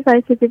नेगेटिभ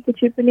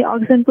आइसकेपछि पनि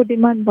अक्सिजनको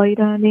डिमान्ड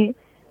भइरहने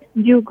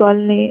जिउ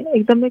गल्ने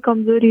एकदमै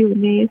कमजोरी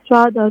हुने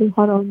स्वादहरू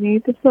हराउने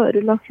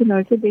त्यस्तोहरू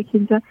लक्षणहरू चाहिँ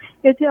देखिन्छ।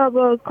 यो चाहिँ अब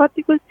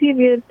कतिको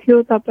सिभियर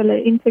थियो तपाईँलाई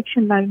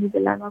इन्फेक्सन लाग्ने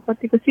बेलामा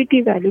कतिको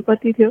सिटी भ्यालु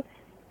कति थियो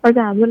अझ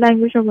हाम्रो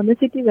ल्याङ्ग्वेजमा भन्दा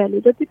सिटी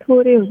भ्यालु जति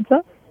थोरै हुन्छ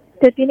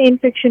त्यति नै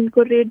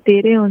इन्फेक्सनको रेट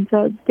धेरै हुन्छ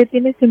त्यति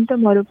नै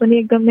सिम्टमहरू पनि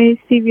एकदमै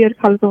सिभियर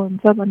खालको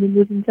हुन्छ भन्ने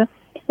बुझिन्छ।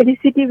 यदि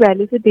सिटी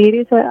भ्यालु चाहिँ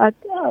धेरै छ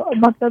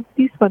मतलब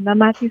 30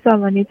 माथि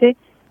छ भने चाहिँ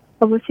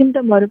अब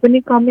सिम्टमहरू पनि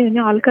कमै हुने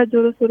हल्का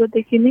ज्वरो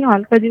देखिने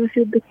हल्का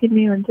जिउसिउ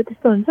देखिने हुन्छ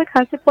त्यस्तो हुन्छ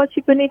खासै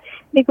पछि पनि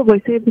निको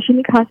भइसकेपछि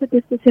नि खासै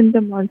त्यस्तो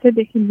सिम्टमहरू चाहिँ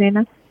देखिँदैन।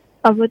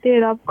 अब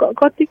त्यो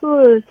कतिको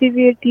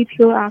सिभियरिटी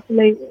थियो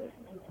आफूलाई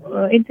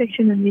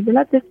इन्फेक्सन हुने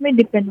बेला त्यसमै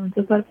डिपेन्ड हुन्छ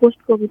सर पोस्ट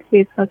कोभिड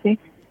फेजमा चाहिँ।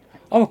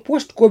 अब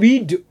पोस्ट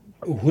कोभिड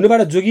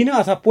हुनबाट जोगिन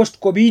अथवा पोस्ट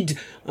कोभिड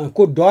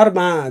को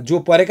डरमा जो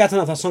परेका छन्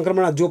अथवा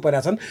सङ्क्रमणमा जो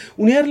परेका छन्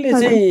उनीहरूले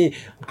चाहिँ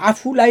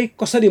आफूलाई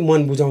कसरी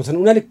मन बुझाउँछन्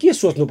उनीहरूले के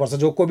सोच्नुपर्छ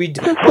जो कोभिड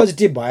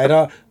पोजिटिभ भएर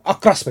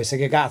अक्रस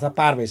भइसकेका अथवा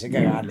पार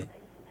भइसकेकाहरूले?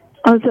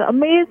 हजुर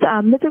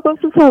हाम्रो चाहिँ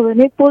कस्तो छ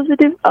भने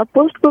पोजिटिभ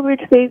पोस्ट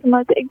कोभिड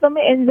फेजमा चाहिँ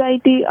एकदमै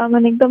एन्जाइटी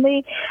अनि एकदमै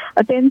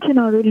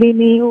टेन्सनहरू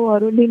लिने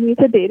ऊहरू लिने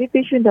चाहिँ धेरै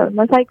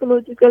पेसेन्टहरूमा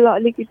साइकोलोजिकल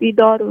अलिकति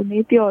डर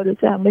हुने त्योहरू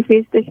चाहिँ हामीले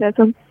फेस देखेका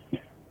छौँ।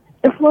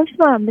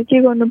 फर्स्टमा हामीले के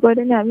गर्नु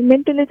पऱ्यो भने हामी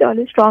मेन्टली चाहिँ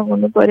अलिक स्ट्रङ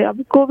हुनु पऱ्यो।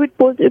 अब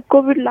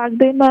कोभिड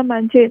लाग्दैमा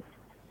मान्छे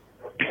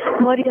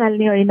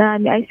मरिहाल्ने होइन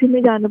हामी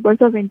आइसियुमै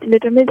जानुपर्छ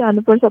भेन्टिलेटरमै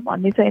जानुपर्छ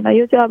भन्ने छैन।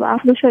 यो चाहिँ अब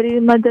आफ्नो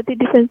शरीरमा जति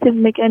डिफेन्सिभ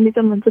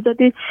मेकानिजम हुन्छ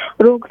जति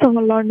रोगसँग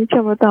लड्ने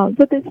क्षमता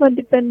हुन्छ त्यसमा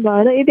डिपेन्ड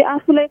भएर यदि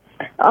आफूलाई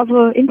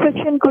अब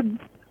इन्फेक्सनको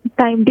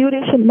टाइम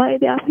ड्युरेसनमा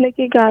यदि आफूलाई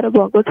केही गाह्रो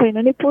भएको छैन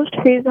भने पोस्ट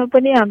फेजमा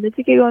पनि हामीले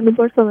चाहिँ के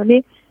गर्नुपर्छ भने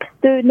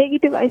त्यो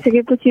नेगेटिभ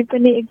आइसकेपछि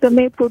पनि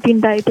एकदमै प्रोटिन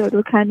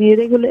डाइटहरू खाने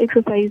रेगुलर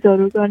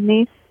एक्सर्साइजहरू गर्ने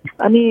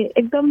अनि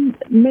एकदम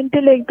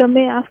मेन्टली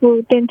एकदमै आफू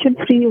टेन्सन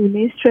फ्री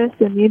हुने स्ट्रेस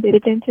हुने धेरै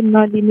टेन्सन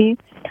नलिने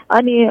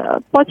अनि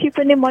पछि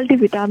पनि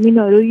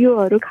मल्टिभिटामिनहरू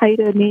योहरू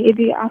खाइरहने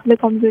यदि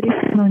आफूलाई कमजोरी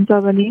हुन्छ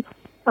भने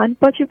अनि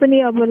पछि पनि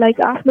अब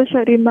लाइक आफ्नो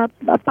शरीरमा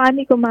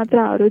पानीको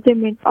मात्राहरू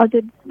चाहिँ अझ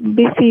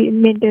बेसी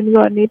मेन्टेन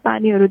गर्ने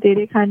पानीहरू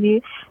धेरै खाने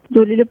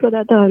झोलिलो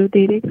पदार्थहरू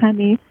धेरै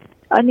खाने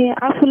अनि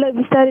आफूलाई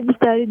बिस्तारै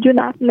बिस्तारै जुन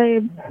आफूलाई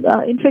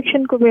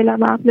इन्फेक्सनको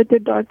बेलामा आफूलाई त्यो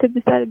डर थियो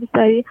बिस्तारै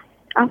बिस्तारै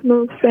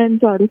आफ्नो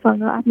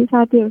फ्रेन्ड्सहरूसँग आफ्नो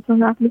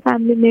साथीहरूसँग आफ्नो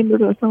फ्यामिली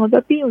मेम्बरहरूसँग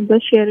जति हुन्छ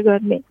सेयर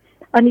गर्ने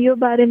अनि यो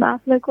बारेमा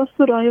आफूलाई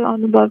कस्तो रह्यो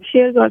अनुभव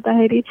सेयर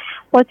गर्दाखेरि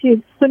पछि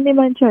सुन्ने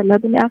मान्छेहरूलाई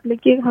पनि आफूले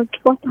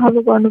कस्तो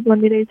खालको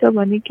गर्नुपर्ने रहेछ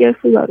भन्ने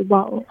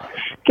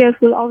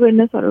केयरफुल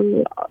अवेरनेसहरू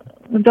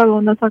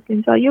जगाउन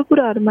सकिन्छ। यो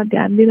कुराहरूमा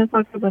ध्यान दिन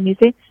सक्यो भने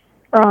चाहिँ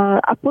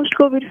पोस्ट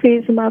कोभिड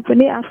फेजमा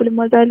पनि आफूले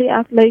मजाले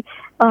आफूलाई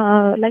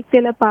लाइक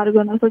त्यसलाई पार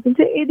गर्न सकिन्छ।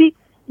 यदि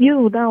यो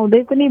हुँदा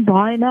हुँदै पनि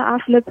भएन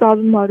आफूलाई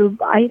प्रब्लमहरू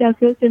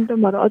आइराख्यो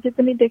सिम्टमहरू अझै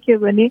पनि देखियो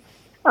भने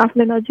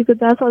आफूलाई नजिकको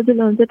जहाँ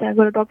सजिलो हुन्छ त्यहाँ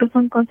गएर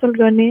डक्टरसँग कन्सल्ट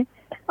गर्ने।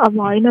 अब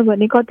होइन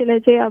भने कतिलाई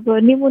चाहिँ अब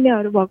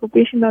निमोनियाहरू भएको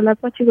पेसेन्टहरूलाई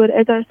पछि गएर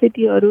एचआर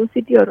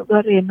सिटीहरू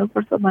गरेर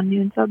हेर्नुपर्छ भन्ने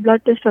हुन्छ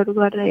ब्लड टेस्टहरू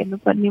गरेर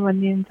हेर्नुपर्ने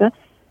भन्ने हुन्छ।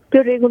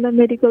 त्यो रेगुलर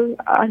मेडिकल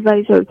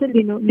एडभाइसहरू चाहिँ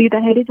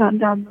लिँदाखेरि झन्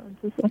राम्रो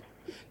हुन्छ सर।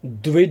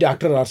 दुवै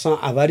डाक्टरहरूसँग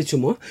आभारी छु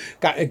म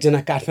एकजना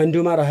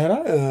काठमाडौँमा रहेर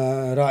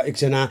र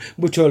एकजना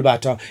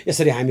बुटवलबाट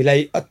यसरी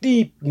हामीलाई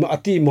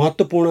अति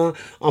महत्त्वपूर्ण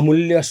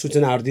अमूल्य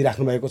सूचनाहरू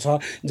दिइराख्नु भएको छ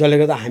जसले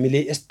गर्दा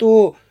हामीले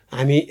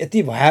हामी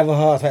यति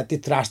भयावह अथवा यति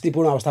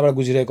त्रासदीपूर्ण अवस्थाबाट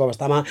गुजिरहेको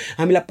अवस्थामा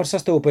हामीलाई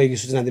प्रशस्त उपयोगी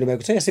सूचना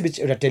दिनुभएको छ। यसैबीच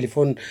एउटा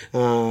टेलिफोन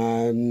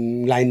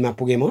लाइनमा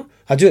पुगेँ म।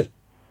 हजुर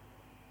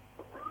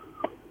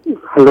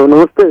हेलो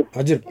नमस्ते।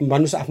 हजुर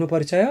भन्नुहोस् आफ्नो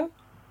परिचय।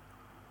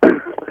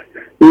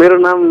 मेरो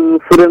नाम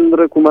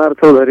सुरेन्द्र कुमार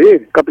चौधरी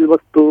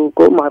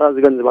कपिलवस्तुको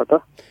महाराजगञ्जबाट।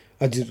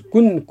 हजुर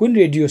कुन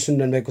रेडियो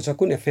सुनिरहनु भएको छ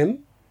कुन एफएम?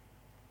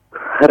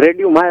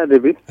 रेडियो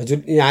मायादेवी। हजुर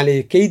यहाँले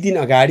केही दिन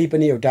अगाडि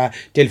पनि एउटा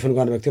टेलिफोन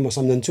गर्नुभएको थियो म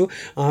सम्झन्छु।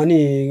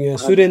 अनि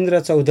सुरेन्द्र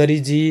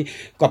चौधरीजी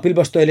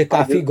कपिलवस्तु अहिले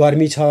काफी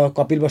गर्मी छ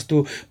कपिलवस्तु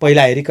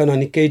पहिला हेरिकन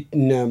निकै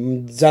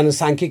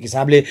जनसाङ्ख्यिक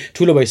हिसाबले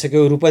ठुलो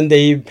भइसक्यो।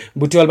 रूपन्देही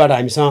बुटवलबाट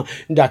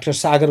हामीसँग डाक्टर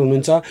सागर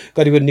हुनुहुन्छ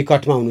करिब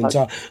निकटमा हुनुहुन्छ।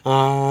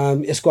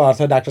 यसको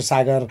अर्थ डाक्टर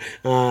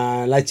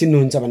सागरलाई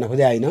चिन्नुहुन्छ भन्न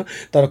खोजे होइन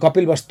तर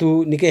कपिलवस्तु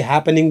निकै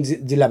ह्यापनिङ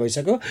जिल्ला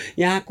भइसक्यो।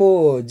 यहाँको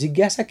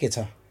जिज्ञासा के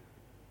छ?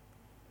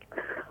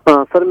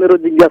 सर मेरो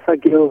जिज्ञासा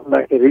के हो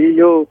भन्दाखेरि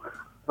यो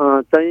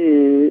चाहिँ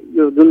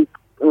यो जुन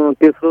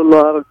तेस्रो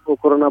लहरको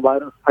कोरोना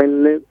भाइरस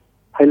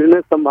फैलिने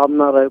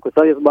सम्भावना रहेको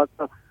छ यसबाट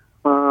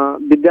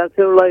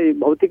विद्यार्थीहरूलाई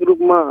भौतिक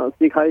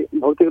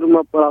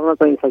रूपमा पढाउन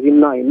चाहिँ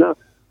सकिन्न होइन।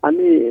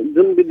 अनि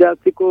जुन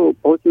विद्यार्थीको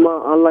पहुँचमा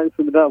अनलाइन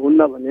सुविधा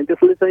हुन्न भने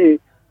त्यसले चाहिँ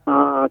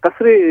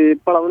कसरी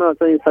पढाउन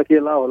चाहिँ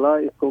सकिएला होला,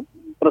 यसको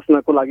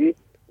प्रश्नको लागि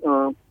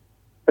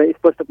चाहिँ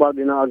स्पष्ट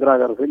पार्दिन आग्रह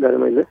गरेँ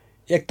मैले।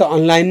 एक त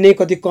अनलाइन नै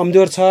कति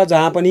कमजोर छ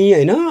जहाँ पनि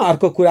होइन,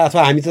 अर्को कुरा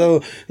अथवा हामी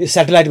त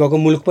सेटेलाइट भएको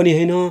मुलुक पनि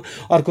होइन,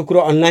 अर्को कुरो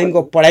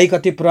अनलाइनको पढाइ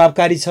कति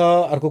प्रभावकारी छ,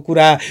 अर्को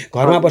कुरा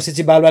घरमा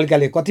बसेपछि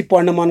बालबालिकाले कति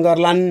पढ्न मन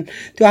गर्लान्,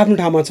 त्यो आफ्नो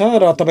ठाउँमा छ।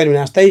 र तपाईँले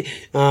भने जस्तै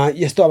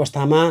यस्तो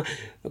अवस्थामा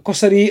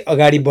कसरी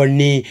अगाडि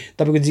बढ्ने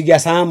तपाईँको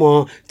जिज्ञासा,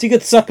 म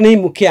चिकित्सक नै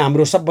मुख्य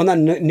हाम्रो सबभन्दा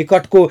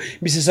निकटको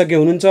विशेषज्ञ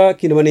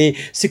हुनुहुन्छ, किनभने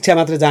शिक्षा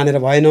मात्र जानेर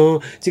भएन,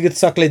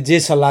 चिकित्सकले जे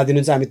सल्लाह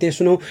दिनुहुन्छ हामी त्यही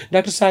सुनौँ।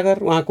 डाक्टर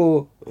सागर, उहाँको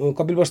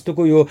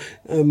कपिलवस्तुको यो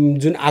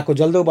जुन आएको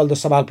जल्दो बल्दो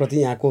सवालप्रति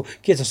यहाँको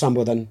के छ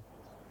सम्बोधन?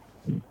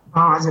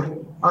 हजुर,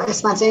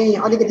 यसमा चाहिँ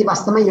अलिकति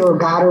वास्तवमै यो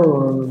गाह्रो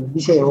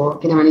विषय हो,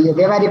 किनभने यो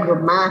व्यावहारिक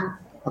रूपमा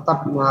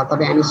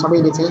तपाईँ हामी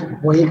सबैले चाहिँ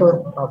बोलेको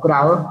कुरा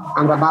हो।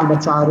 हाम्रा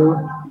बालबच्चाहरू,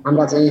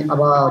 हाम्रा चाहिँ अब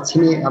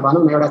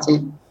भनौँ न एउटा चाहिँ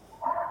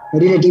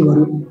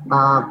रिलेटिभहरू,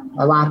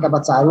 उहाँका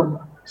बच्चाहरू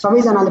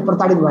सबैजनाले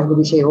प्रताडित भएको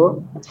विषय हो।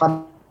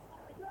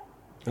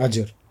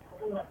 हजुर,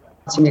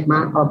 छिमेकमा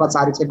अब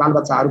बच्चाहरू चाहिँ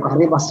बालबच्चाहरू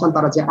घरमै बस्छन्,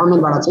 तर चाहिँ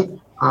अनलाइनबाट चाहिँ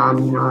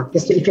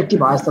त्यस्तो इफेक्टिभ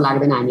भयो जस्तो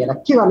लाग्दैन हामीहरूलाई।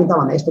 के गर्ने त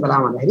भन्दा यस्तो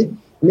बेलामा भन्दाखेरि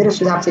मेरो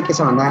सुझाव चाहिँ के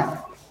छ भन्दा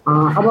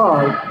अब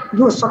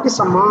यो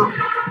सकेसम्म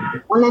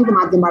अनलाइनको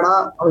माध्यमबाट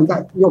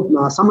यो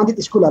सम्बन्धित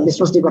स्कुलहरूले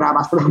सोच्ने कुरा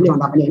वास्तवमा हामीले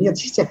भन्दा पनि होइन,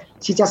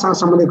 शिक्षासँग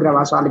सम्बन्धित कुरा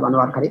भयो सरले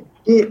भन्नुभयो भर्खरै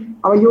कि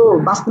अब यो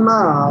वास्तवमा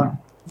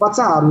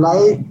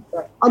बच्चाहरूलाई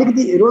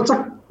अलिकति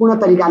रोचकपूर्ण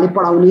तरिकाले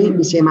पढाउने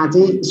विषयमा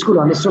चाहिँ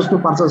स्कुलहरूले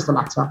सोच्नुपर्छ जस्तो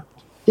लाग्छ।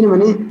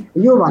 किनभने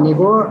यो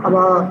भनेको अब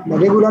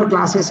रेगुलर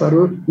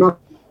क्लासेसहरू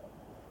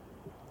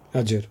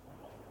हजुर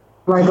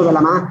भएको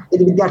बेलामा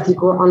यदि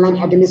विद्यार्थीको अनलाइन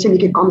एटेन्डेन्स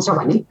निकै कम छ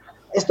भने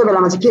यस्तो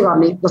बेलामा चाहिँ के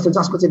गर्ने,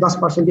 जसको चाहिँ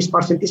 10%,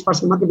 20%,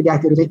 30% मात्रै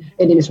विद्यार्थीहरू चाहिँ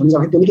एटेन्डेन्स हुन्छ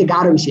भने त्यो निकै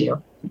गाह्रो विषय हो।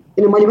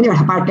 किन मैले पनि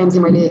एउटा पार्ट टाइम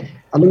चाहिँ मैले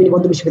लुम्बिनी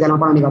बौद्ध विश्वविद्यालयमा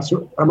पढाउने गर्छु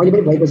र मैले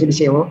पनि भएको चाहिँ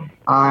विषय हो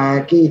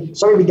कि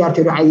सबै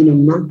विद्यार्थीहरू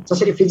आइदिनुहुन्न।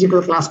 जसरी फिजिकल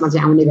क्लासमा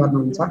चाहिँ आउने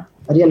गर्नुहुन्छ,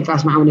 रियल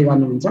क्लासमा आउने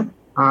गर्नुहुन्छ,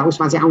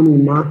 उसमा चाहिँ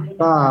आउनुहुन्न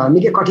र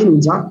निकै कठिन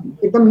हुन्छ।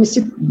 एकदम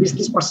निश्चित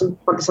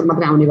 20-30%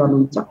 मात्रै आउने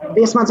गर्नुहुन्छ। र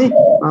यसमा चाहिँ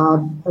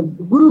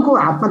गुरुको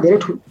हातमा धेरै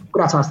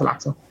कुरा छ जस्तो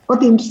लाग्छ।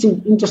 कति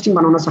इन्ट्रेस्टिङ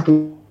बनाउन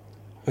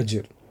सकिन्छ।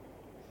 हजुर,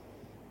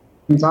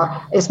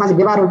 यसमा चाहिँ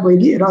व्यवहार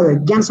उपयोगी र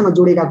ज्ञानसँग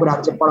जोडेका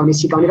कुराहरू चाहिँ पढाउने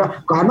सिकाउने र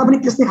घरमा पनि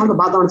त्यस्तै खालको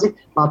वातावरण चाहिँ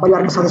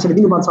परिवारका सदस्यले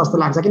दिनुपर्छ जस्तो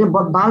लाग्छ। किन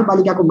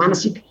बालबालिकाको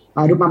मानसिक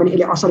रूपमा पनि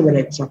यसले असर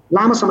गरिरहेको छ।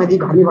 लामो समयदेखि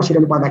घरमै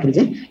बसिरहनु पर्दाखेरि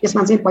चाहिँ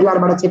यसमा चाहिँ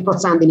परिवारबाट चाहिँ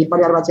प्रोत्साहन दिने,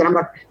 परिवारबाट चाहिँ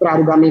राम्रा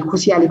कुराहरू गर्ने,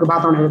 खुसियालीको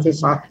वातावरणहरू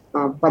चाहिँ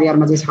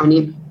परिवारमा चाहिँ छाउने,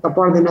 त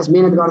पढ्दैनस्,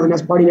 मेहनत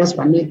गर्दैनस्, पढिनस्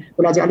भन्ने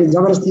कुरा चाहिँ अलिक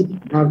जबरजस्ती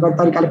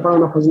तरिकाले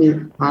पढाउन खोज्ने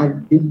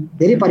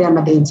धेरै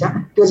परिवारमा देखिन्छ।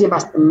 त्यो चाहिँ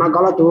वास्तवमा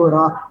गलत हो र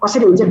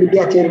कसरी हुन्छ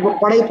विद्यार्थीहरूको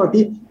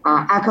पढाइप्रति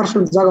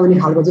आकर्षण जगाउने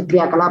खालको चाहिँ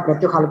क्रियाकलाप र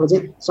त्यो खालको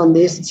चाहिँ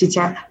सन्देश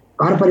शिक्षा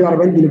घर परिवार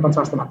पनि दिनुपर्छ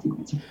जस्तो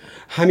लाग्छ।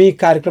 हामी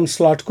कार्यक्रम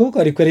स्लटको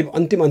करिब करिब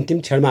अन्तिम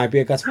क्षणमा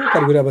आइपुगेका छौँ।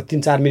 करिब अब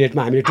 3-4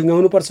 मिनटमा हामीले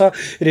टुङ्गाउनुपर्छ।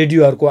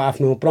 रेडियोहरूको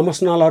आफ्नो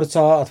प्रमोसनलहरू छ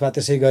अथवा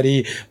त्यसै गरी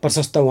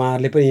प्रशस्त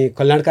उहाँहरूले पनि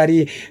कल्याणकारी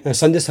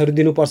सन्देशहरू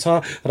दिनुपर्छ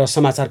र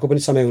समाचारको पनि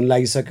समय हुन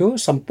लागिसक्यो।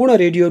 सम्पूर्ण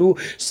रेडियोहरू,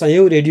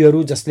 सयौँ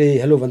रेडियोहरू जसले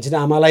हेलो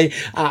भन्छिनामालाई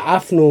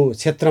आफ्नो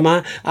क्षेत्रमा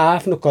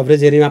आफ्नो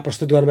कभरेज एरियामा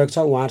प्रस्तुत गर्नुभएको छ,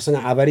 उहाँहरूसँग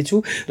आभारी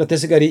छु। र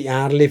त्यसै गरी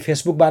यहाँहरूले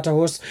फेसबुकबाट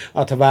होस्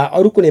अथवा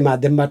अरू कुनै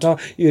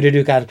माध्यमबाट यो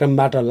रेडियो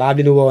कार्यक्रमबाट लाभ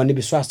लिनुभयो भन्ने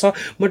विश्वास छ।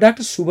 म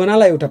डाक्टर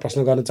सुबनालाई एउटा प्रश्न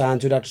गर्न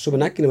चाहन्छु। डाक्टर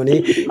सुबना, किनभने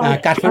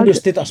काठमाडौँ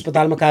स्थित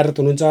अस्पतालमा कार्यरत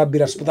हुनुहुन्छ,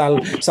 वीर अस्पताल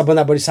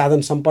सबभन्दा बढी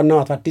साधन सम्पन्न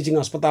अथवा टिचिङ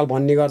अस्पताल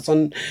भन्ने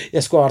गर्छन्।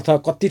 यसको अर्थ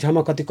कति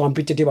ठाउँमा कति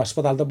कम्पिटेटिभ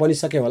अस्पताल त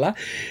बनिसक्यो होला।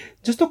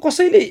 जस्तो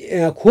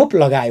कसैले खोप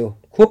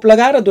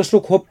लगाएर दोस्रो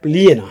खोप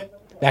लिएन,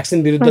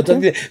 भ्याक्सिन विरुद्ध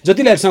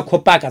जतिले अहिलेसम्म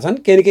खोप पाएका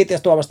छन्, केही न केही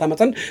त्यस्तो अवस्थामा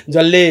छन्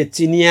जसले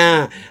चिनिया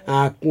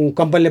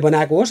कम्पनीले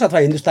बनाएको होस् अथवा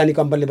हिन्दुस्तानी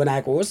कम्पनीले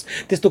बनाएको होस्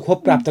त्यस्तो खोप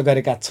प्राप्त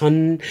गरेका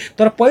छन्।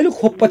 तर पहिलो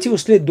खोपपछि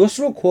उसले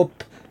दोस्रो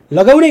खोप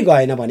लगाउनै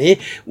गएन भने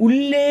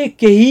उसले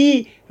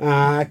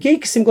केही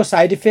किसिमको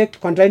साइड इफेक्ट,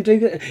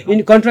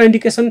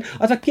 कन्ट्राइन्डिकेसन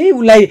अथवा केही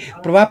उसलाई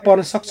प्रभाव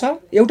पर्न सक्छ।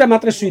 एउटा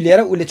मात्रै सुई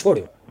लिएर उसले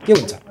छोड्यो, के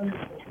हुन्छ?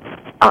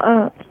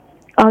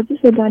 हजुर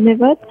सर,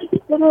 धन्यवाद।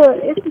 तर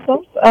यस्तो छ,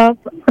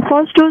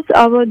 फर्स्ट डोज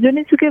अब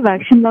जुनैसुकै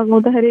भ्याक्सिन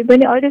लगाउँदाखेरि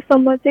पनि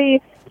अहिलेसम्म चाहिँ,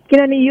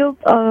 किनभने यो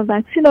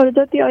भ्याक्सिनहरू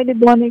जति अहिले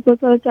बनेको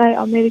छ, चाहे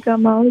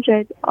अमेरिकामा होस्,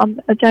 चाहे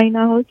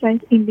चाइना होस्, चाहे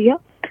इन्डिया,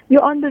 यो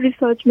अन्डर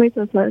रिसर्चमै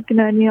छ सर।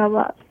 किनभने अब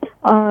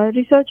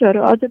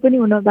रिसर्चहरू अझै पनि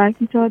हुन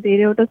बाँकी छ।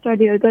 धेरैवटा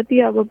स्टडीहरू जति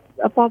अब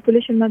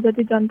पपुलेसनमा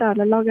जति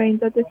जनताहरूलाई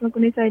लगाइन्छ त्यसमा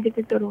कुनै साइड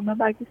इफेक्टहरू हुन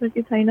बाँकी छ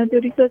कि छैन, त्यो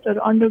रिसर्चहरू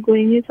अन्डर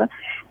गोइङै छ।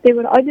 त्यही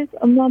भएर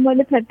अहिलेसम्म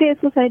मैले फ्याट्टै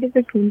यसको साइड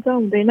इफेक्ट हुन्छ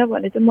हुँदैन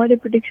भने चाहिँ मैले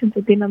प्रिडिक्सन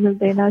चाहिँ दिन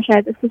मिल्दैन।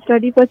 सायद यसको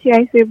स्टडी पछि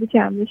आइसकेपछि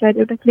हामीले सायद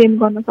एउटा क्लेम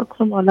गर्न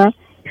सक्छौँ होला।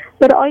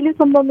 तर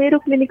अहिलेसम्म मेरो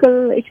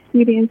क्लिनिकल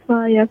एक्सपिरियन्समा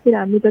या फिर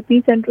हामी जति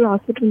सेन्ट्रल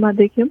हस्पिटलमा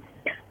देख्यौँ,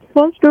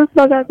 फर्स्ट डोज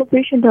लगाएको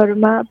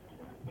पेसेन्टहरूमा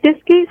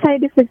त्यसकै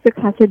साइड इफेक्ट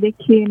चाहिँ खासै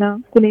देखिएन,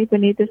 कुनै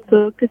पनि त्यस्तो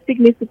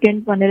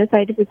सिग्निफिकेन्ट भनेर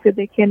साइड इफेक्ट चाहिँ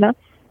देखिएन।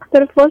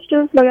 तर फर्स्ट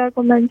डोज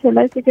लगाएको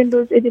मान्छेलाई सेकेन्ड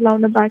डोज यदि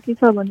लाउन बाँकी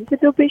छ भने चाहिँ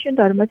त्यो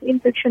पेसेन्टहरूमा चाहिँ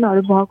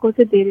इन्फेक्सनहरू भएको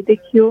चाहिँ धेरै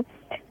देखियो।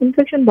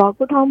 इन्फेक्सन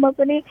भएको ठाउँमा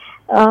पनि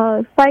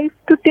 5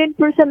 to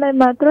 10%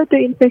 मात्र त्यो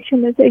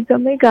इन्फेक्सनले चाहिँ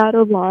एकदमै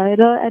गाह्रो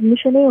भएर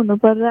एडमिसनै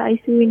हुनुपर्ने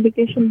आइसियु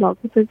इन्डिकेसन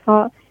भएको चाहिँ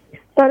छ।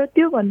 तर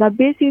त्योभन्दा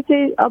बेसी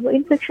चाहिँ अब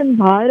इन्फेक्सन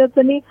भएर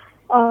पनि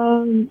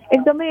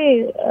एकदमै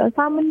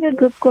सामान्य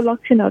रूपको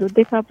लक्षणहरू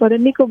देखा परेर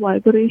निको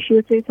भएको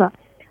रेसियो चाहिँ छ।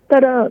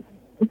 तर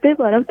त्यही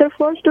भएर तर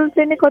फर्स्ट डोज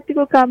चाहिँ नै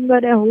कतिको काम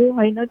गरे हो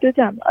होइन त्यो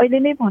चाहिँ अहिले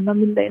नै भन्न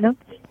मिल्दैन।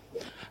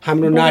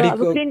 हाम्रो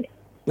नाडीको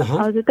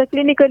हजुर त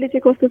क्लिनिकली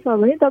चाहिँ कस्तो छ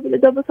भने तपाईँले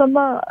जबसम्म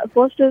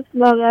फर्स्ट डोज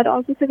लगाएर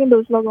अर्को सेकेन्ड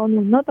डोज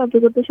लगाउनुहुन्न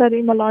तपाईँको त्यो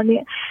शरीरमा लड्ने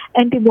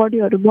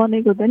एन्टिबडीहरू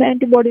बनेको हुँदैन।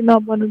 एन्टिबडी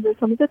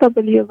नबनाउँदैसम्म चाहिँ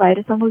तपाईँले यो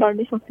भाइरससँग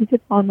लड्ने शक्ति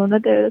चाहिँ पाउनुहुन्न।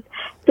 त्यो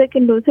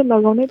सेकेन्ड डोज चाहिँ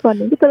लगाउनै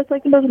पर्ने हुन्छ। तर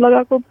सेकेन्ड डोज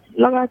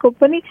लगाएको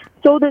पनि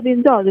 14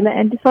 दिन चाहिँ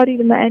हजुरलाई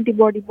शरीरमा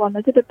एन्टिबडी बन्न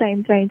चाहिँ त्यो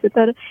टाइम चाहिन्छ।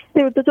 तर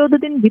त्यो 14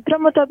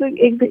 दिनभित्रमा तपाईँ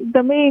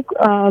एकदमै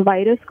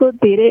भाइरसको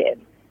धेरै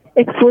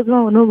एक्सपोजमा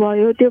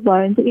हुनुभयो त्यो भयो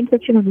भने चाहिँ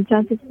इन्फेक्सन हुने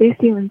चान्सेस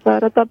बेसी हुन्छ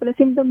र तपाईँलाई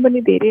सिम्टम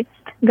पनि धेरै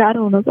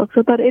गाह्रो हुनसक्छ।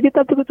 तर यदि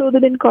तपाईँको 14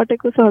 दिन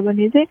कटेको छ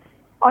भने चाहिँ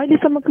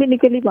अहिलेसम्म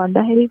क्लिनिकली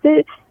भन्दाखेरि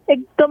चाहिँ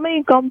एकदमै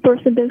कम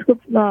पर्सेन्टेजको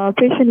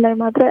पेसेन्टलाई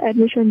मात्र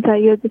एडमिसन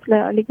चाहियो जसलाई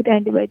अलिकति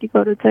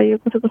एन्टिबायोटिकहरू चाहियो,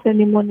 कसैलाई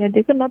निमोनिया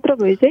दिएको, नत्र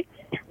भए चाहिँ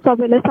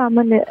सबैलाई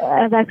सामान्य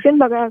भ्याक्सिन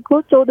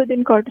लगाएको 14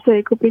 दिन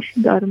कटिसकेको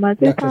पेसेन्टहरूमा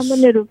चाहिँ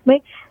सामान्य रूपमै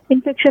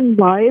इन्फेक्सन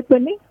भए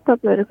पनि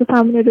तपाईँहरूको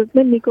सामान्य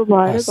रूपमै निको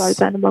भएर घर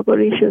जानुभएको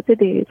रेसियो चाहिँ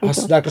धेरै छ।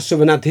 हस् डाक्टर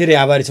शोभना, धेरै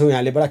आभारी छौँ,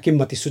 यहाँले बडा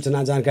किम्मती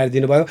सूचना जानकारी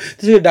दिनुभयो।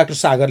 त्यसैले डाक्टर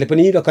सागरले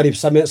पनि र करिब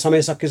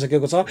समय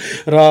सकिसकेको छ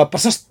र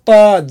प्रशस्त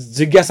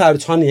जिज्ञासाहरू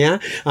छन् यहाँ,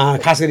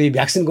 खास गरी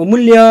भ्याक्सिनको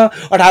मूल्य,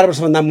 18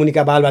 वर्षभन्दा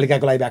मुनिका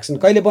बालबालिकाको लागि भ्याक्सिन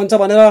कहिले बन्छ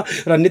भनेर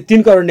र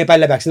 3 करोड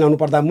नेपालीलाई भ्याक्सिन लाउनु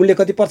पर्दा मूल्य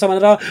कति पर्छ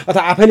भनेर,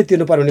 अथवा आफैले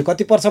तिर्नु पर्यो भने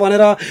कति पर्छ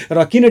भनेर, र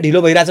किन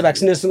ढिलो भइरहेछ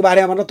भ्याक्सिनेसनको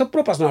बारेमा भनेर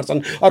थुप्रो प्रश्नहरू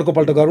छन्।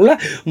 अर्कोपल्ट गरौँला।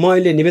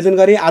 मैले निवेदन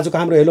गरेँ आजको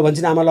हाम्रो हेलो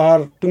भन्छिनामा लहर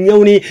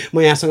टुङ्ग्याउने म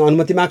यहाँसँग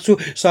अनुमति माग्छु।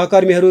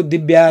 सहकर्मीहरू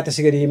दिव्या,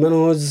 त्यसै गरी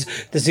मनोज,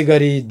 त्यसै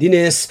गरी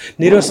दिनेश,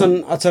 निरोशन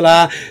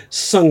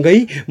अचलासँगै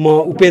म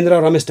उपेन्द्र,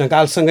 रमेश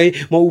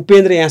ढकालसँगै म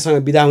उपेन्द्र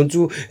यहाँसँग बिदा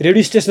हुन्छु।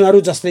 रेडियो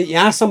स्टेसनहरू जसले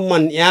यहाँसम्म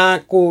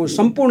यहाँको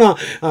सम्पूर्ण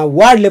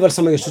वार्ड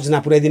लेभलसम्म यो सूचना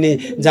पुर्याइदिने,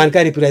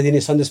 जानकारी पुर्याइदिने,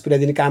 सन्देश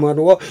पुर्याइदिने काम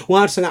गर्नुभयो,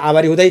 उहाँहरूसँग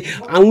आभारी हुँदै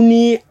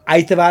आउने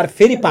आइतबार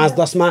फेरि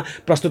 5:10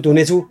 प्रस्तुत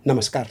हुनेछु।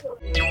 नमस्कार।